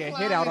this is gonna be a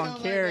hit out on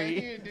Carrie.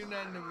 He didn't do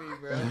nothing to me,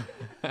 bro.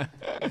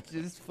 It's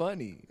just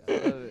funny. I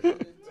love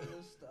it.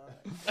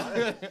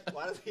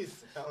 Why does he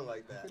sound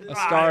like that? A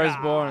Star is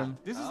Born.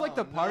 This is like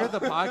the part of the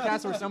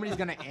podcast where somebody's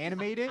gonna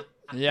animate it.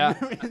 Yeah,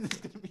 It's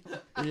gonna be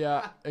like-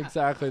 yeah,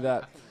 exactly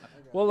that.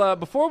 Well,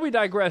 before we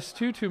digress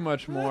too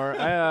much more,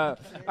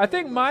 I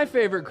think my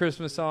favorite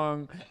Christmas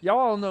song. Y'all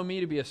all know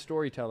me to be a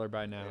storyteller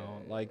by now.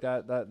 Like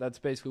that's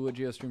basically what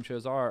GeoStream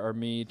shows are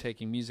me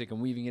taking music and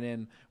weaving it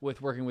in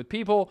with working with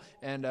people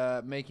and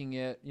making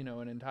it,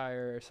 an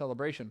entire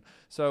celebration.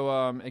 So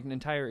an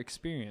entire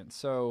experience.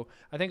 So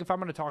I think if I'm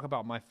going to talk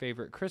about my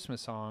favorite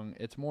Christmas song,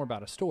 it's more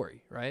about a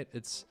story, right?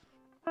 It's.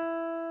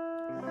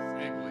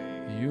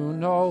 You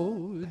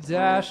know,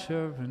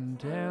 Dasher and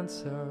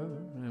Dancer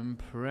and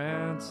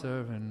Prancer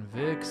and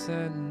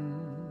Vixen.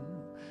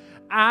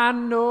 I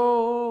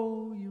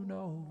know you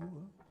know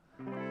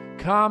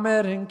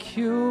Comet and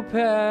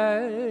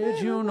Cupid.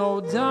 You know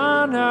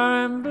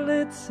Donner and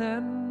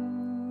Blitzen.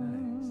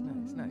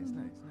 Nice.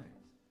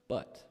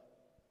 But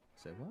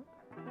Say what?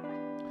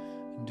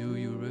 do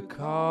you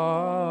recall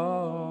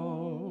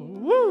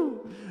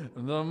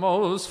the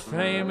most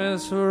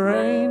famous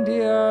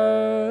reindeer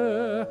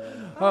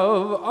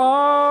of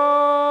all?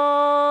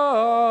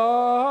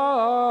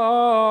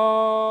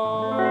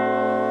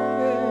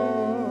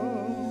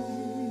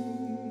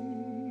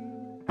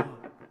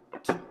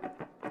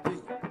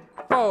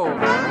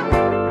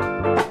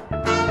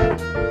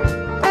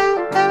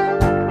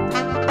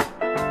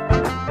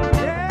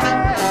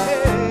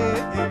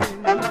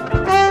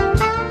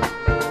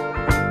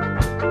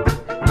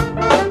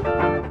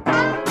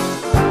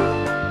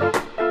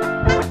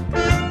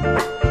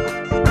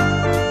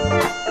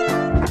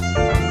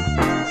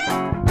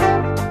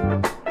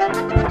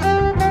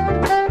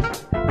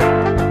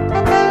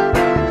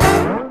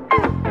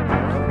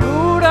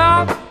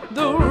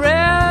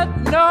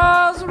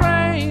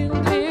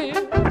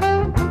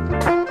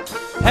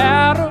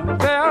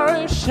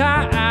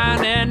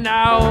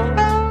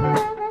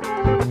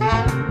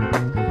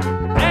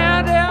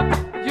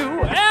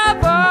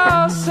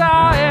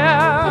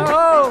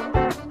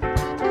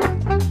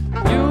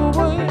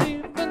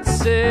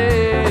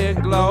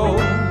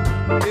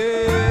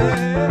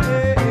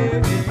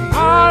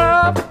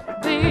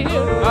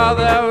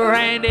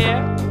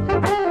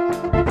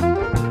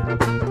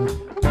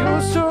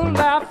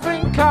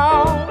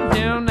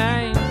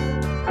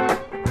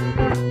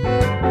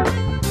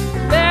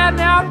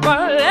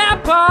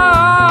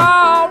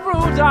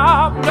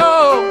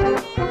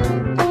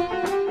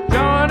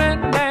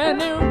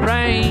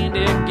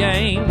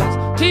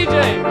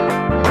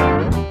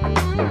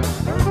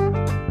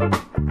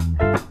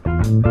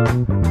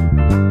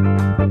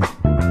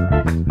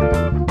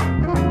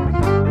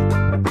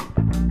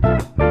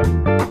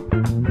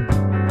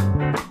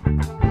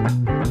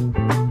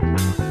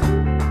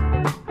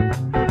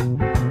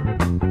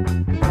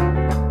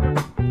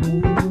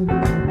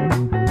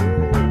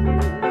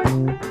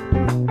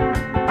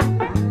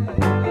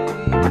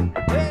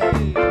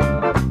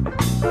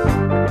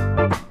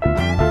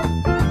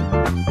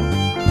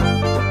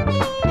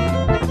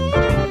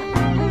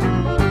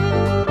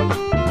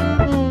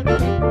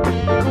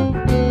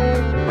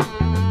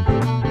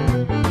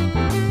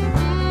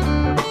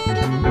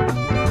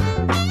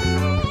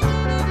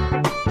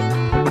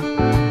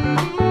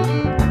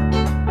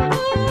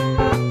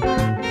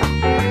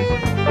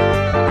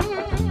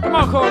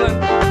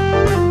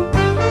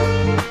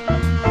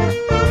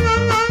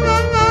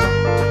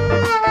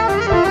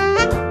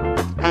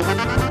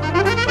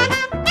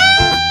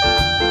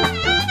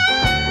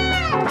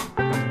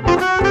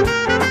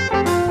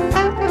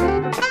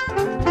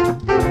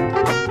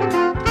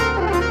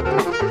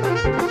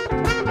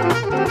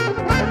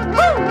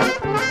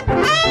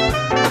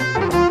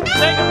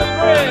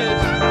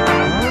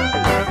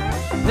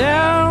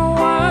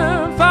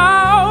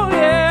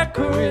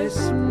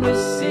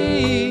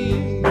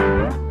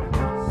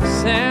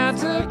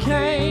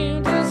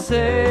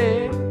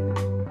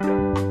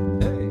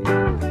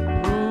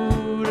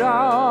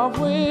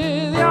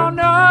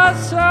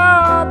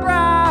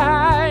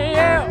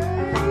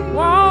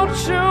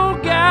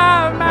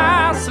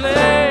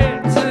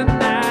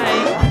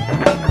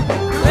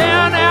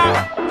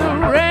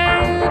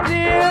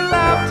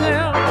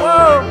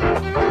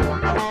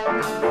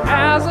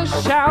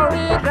 shout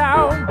it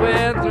out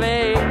with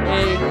Lake.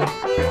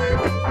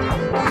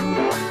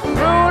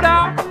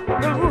 Rudolph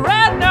the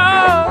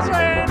red-nosed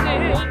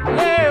reindeer,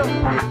 yeah.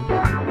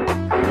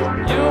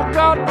 You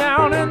got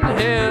down in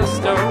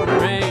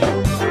history.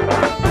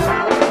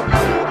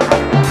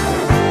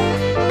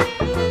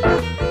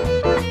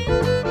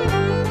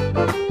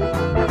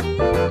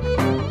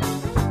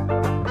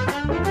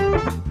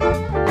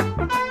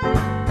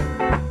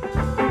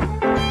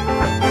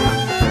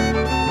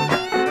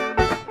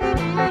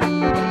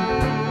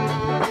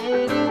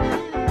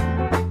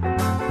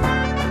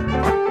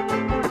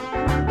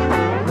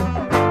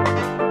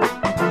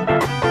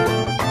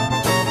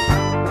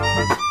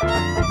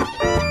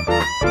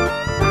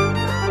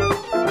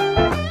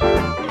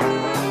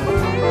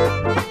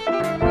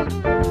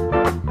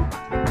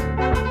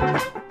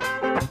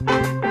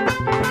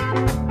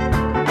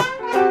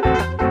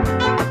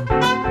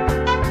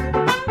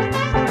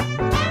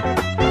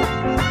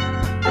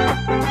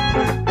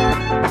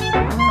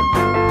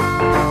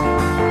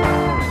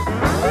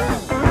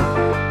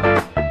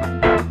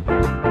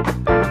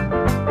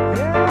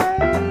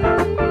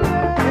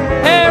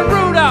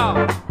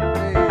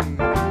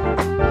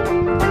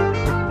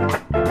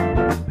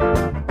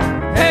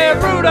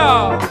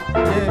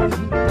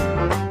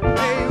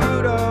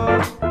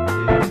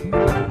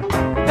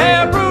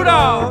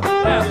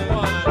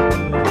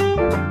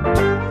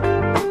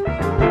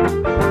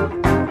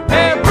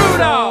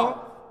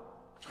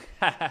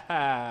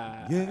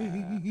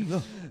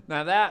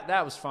 Now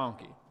that was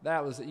funky.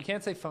 That was, you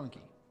can't say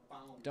funky.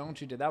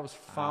 Don't you do that? Was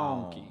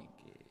funky.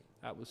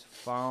 That was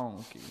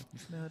funky. You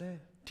smell that?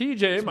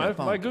 TJ,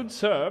 my good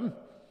sir,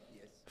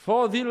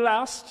 for the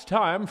last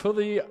time, for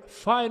the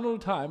final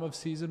time of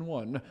season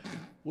 1,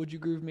 would you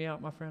groove me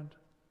out, my friend?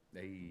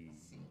 Hey.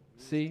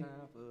 See?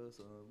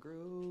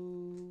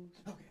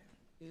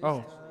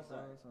 Oh,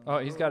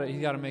 he's got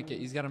to make it.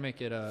 He's got to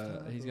make it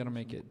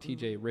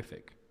TJ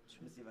rific.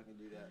 Let me see if I can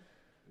do that.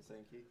 The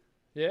same key.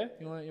 Yeah,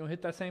 you want to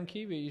hit that same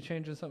key, but you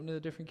changing something to a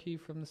different key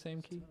from the same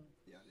key?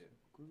 Yeah, I did.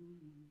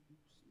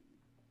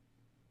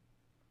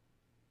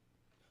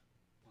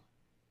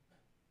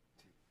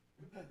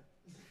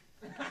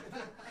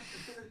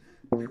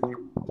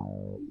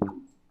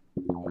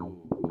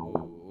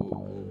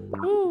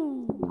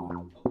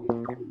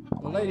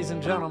 Well, ladies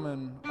and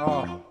gentlemen,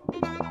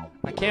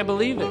 I can't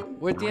believe it.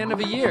 We're at the end of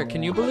a year.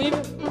 Can you believe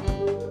it?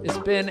 It's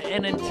been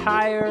an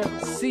entire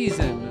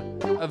season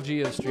of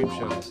GeoStream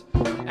shows.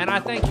 And I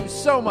thank you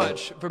so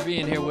much for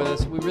being here with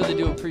us. We really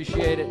do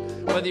appreciate it.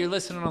 Whether you're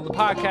listening on the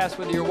podcast,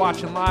 whether you're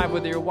watching live,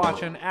 whether you're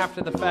watching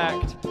after the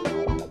fact,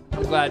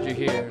 I'm glad you're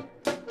here.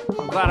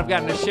 I'm glad I've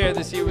gotten to share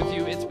this year with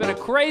you. It's been a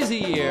crazy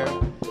year.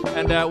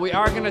 And we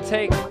are going to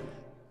take...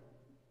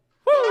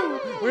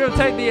 We're going to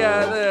take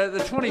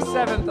the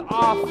 27th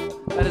off.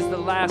 That is the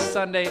last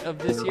Sunday of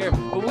this year.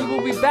 But we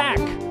will be back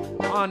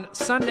on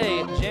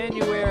Sunday,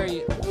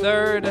 January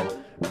 3rd.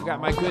 We've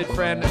got my good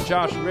friend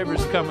Josh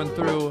Rivers coming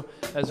through,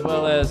 as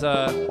well as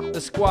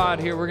the squad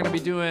here. We're going to be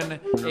doing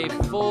a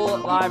full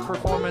live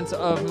performance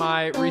of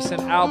my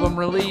recent album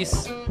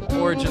release,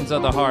 Origins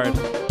of the Heart.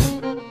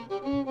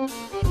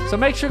 So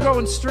make sure to go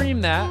and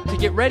stream that to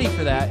get ready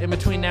for that in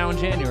between now and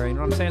January. You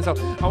know what I'm saying? So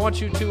I want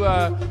you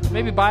to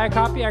maybe buy a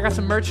copy. I got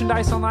some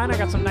merchandise online. I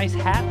got some nice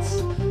hats.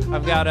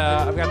 I've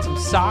got some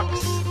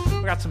socks.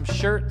 I've got some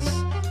shirts.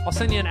 I'll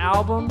send you an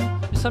album.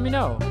 Just let me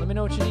know. Let me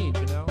know what you need,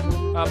 you know?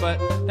 But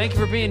thank you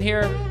for being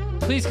here.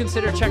 Please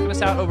consider checking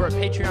us out over at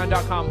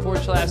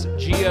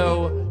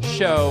patreon.com/Geo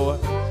Show.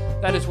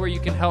 That is where you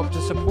can help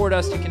to support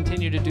us to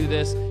continue to do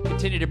this,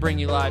 continue to bring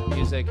you live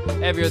music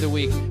every other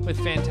week with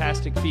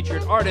fantastic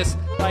featured artists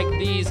like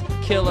these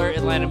killer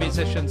Atlanta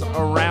musicians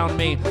around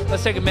me.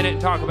 Let's take a minute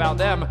and talk about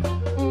them.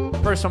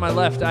 First on my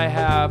left, I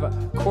have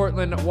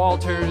Cortland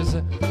Walters,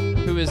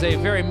 who is a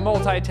very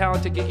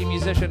multi-talented gigging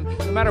musician.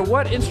 No matter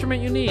what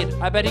instrument you need,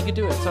 I bet he could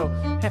do it. So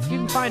if you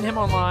can find him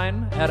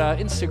online at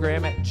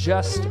Instagram at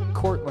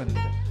justcortland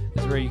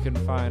is where you can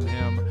find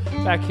him.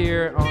 Back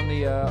here on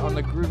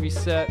the groovy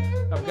set,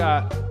 I've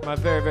got my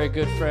very, very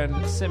good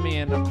friend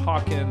Simeon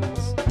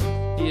Hawkins.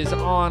 He is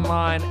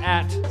online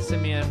at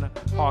Simeon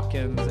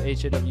Hawkins,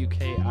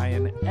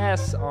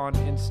 HAWKINS on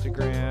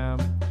Instagram.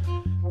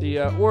 The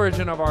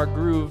origin of our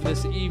groove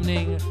this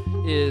evening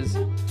is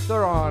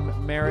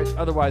Thuron Merritt,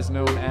 otherwise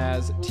known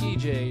as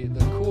TJ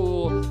the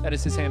Cool. That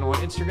is his handle on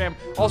Instagram.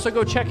 Also,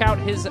 go check out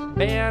his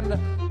band,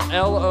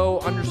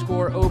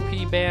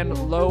 LO_OP band,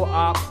 Low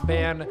Op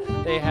band.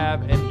 They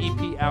have an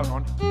EP out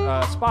on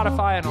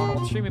Spotify and on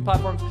all streaming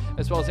platforms,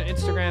 as well as on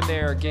Instagram. They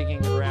are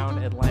gigging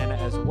around Atlanta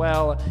as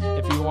well.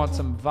 If you want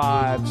some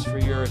vibes for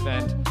your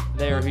event,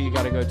 they are who you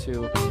got to go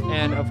to.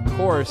 And of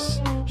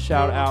course,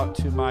 shout out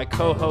to my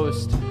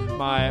co-host,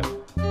 my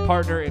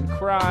partner in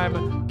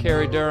crime,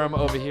 Carrie Durham,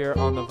 over here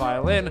on the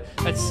violin.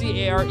 That's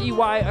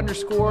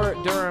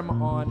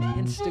CAREY_Durham on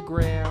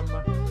Instagram.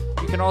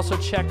 You can also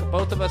check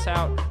both of us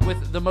out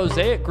with the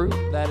Mosaic Group.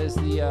 That is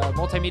the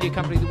multimedia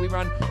company that we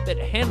run that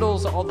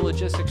handles all the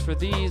logistics for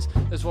these,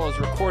 as well as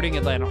recording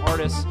Atlanta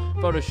artists,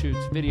 photo shoots,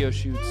 video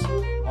shoots,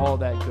 all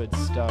that good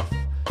stuff.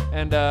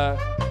 And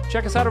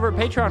check us out over at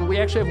Patreon. We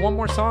actually have one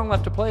more song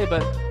left to play,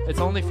 but it's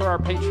only for our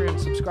Patreon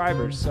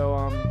subscribers.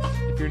 So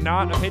if you're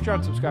not a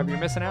Patreon subscriber, you're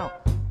missing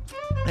out.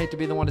 I hate to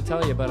be the one to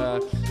tell you,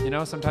 but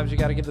sometimes you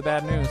got to give the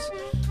bad news.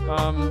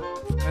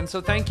 And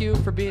so thank you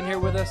for being here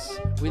with us.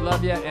 We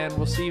love you, and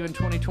we'll see you in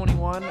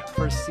 2021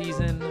 for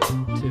season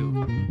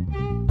 2.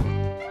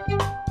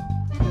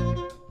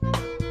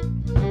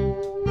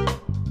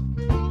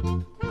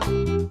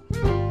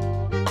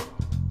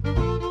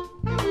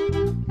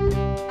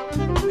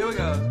 Here we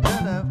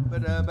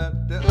go.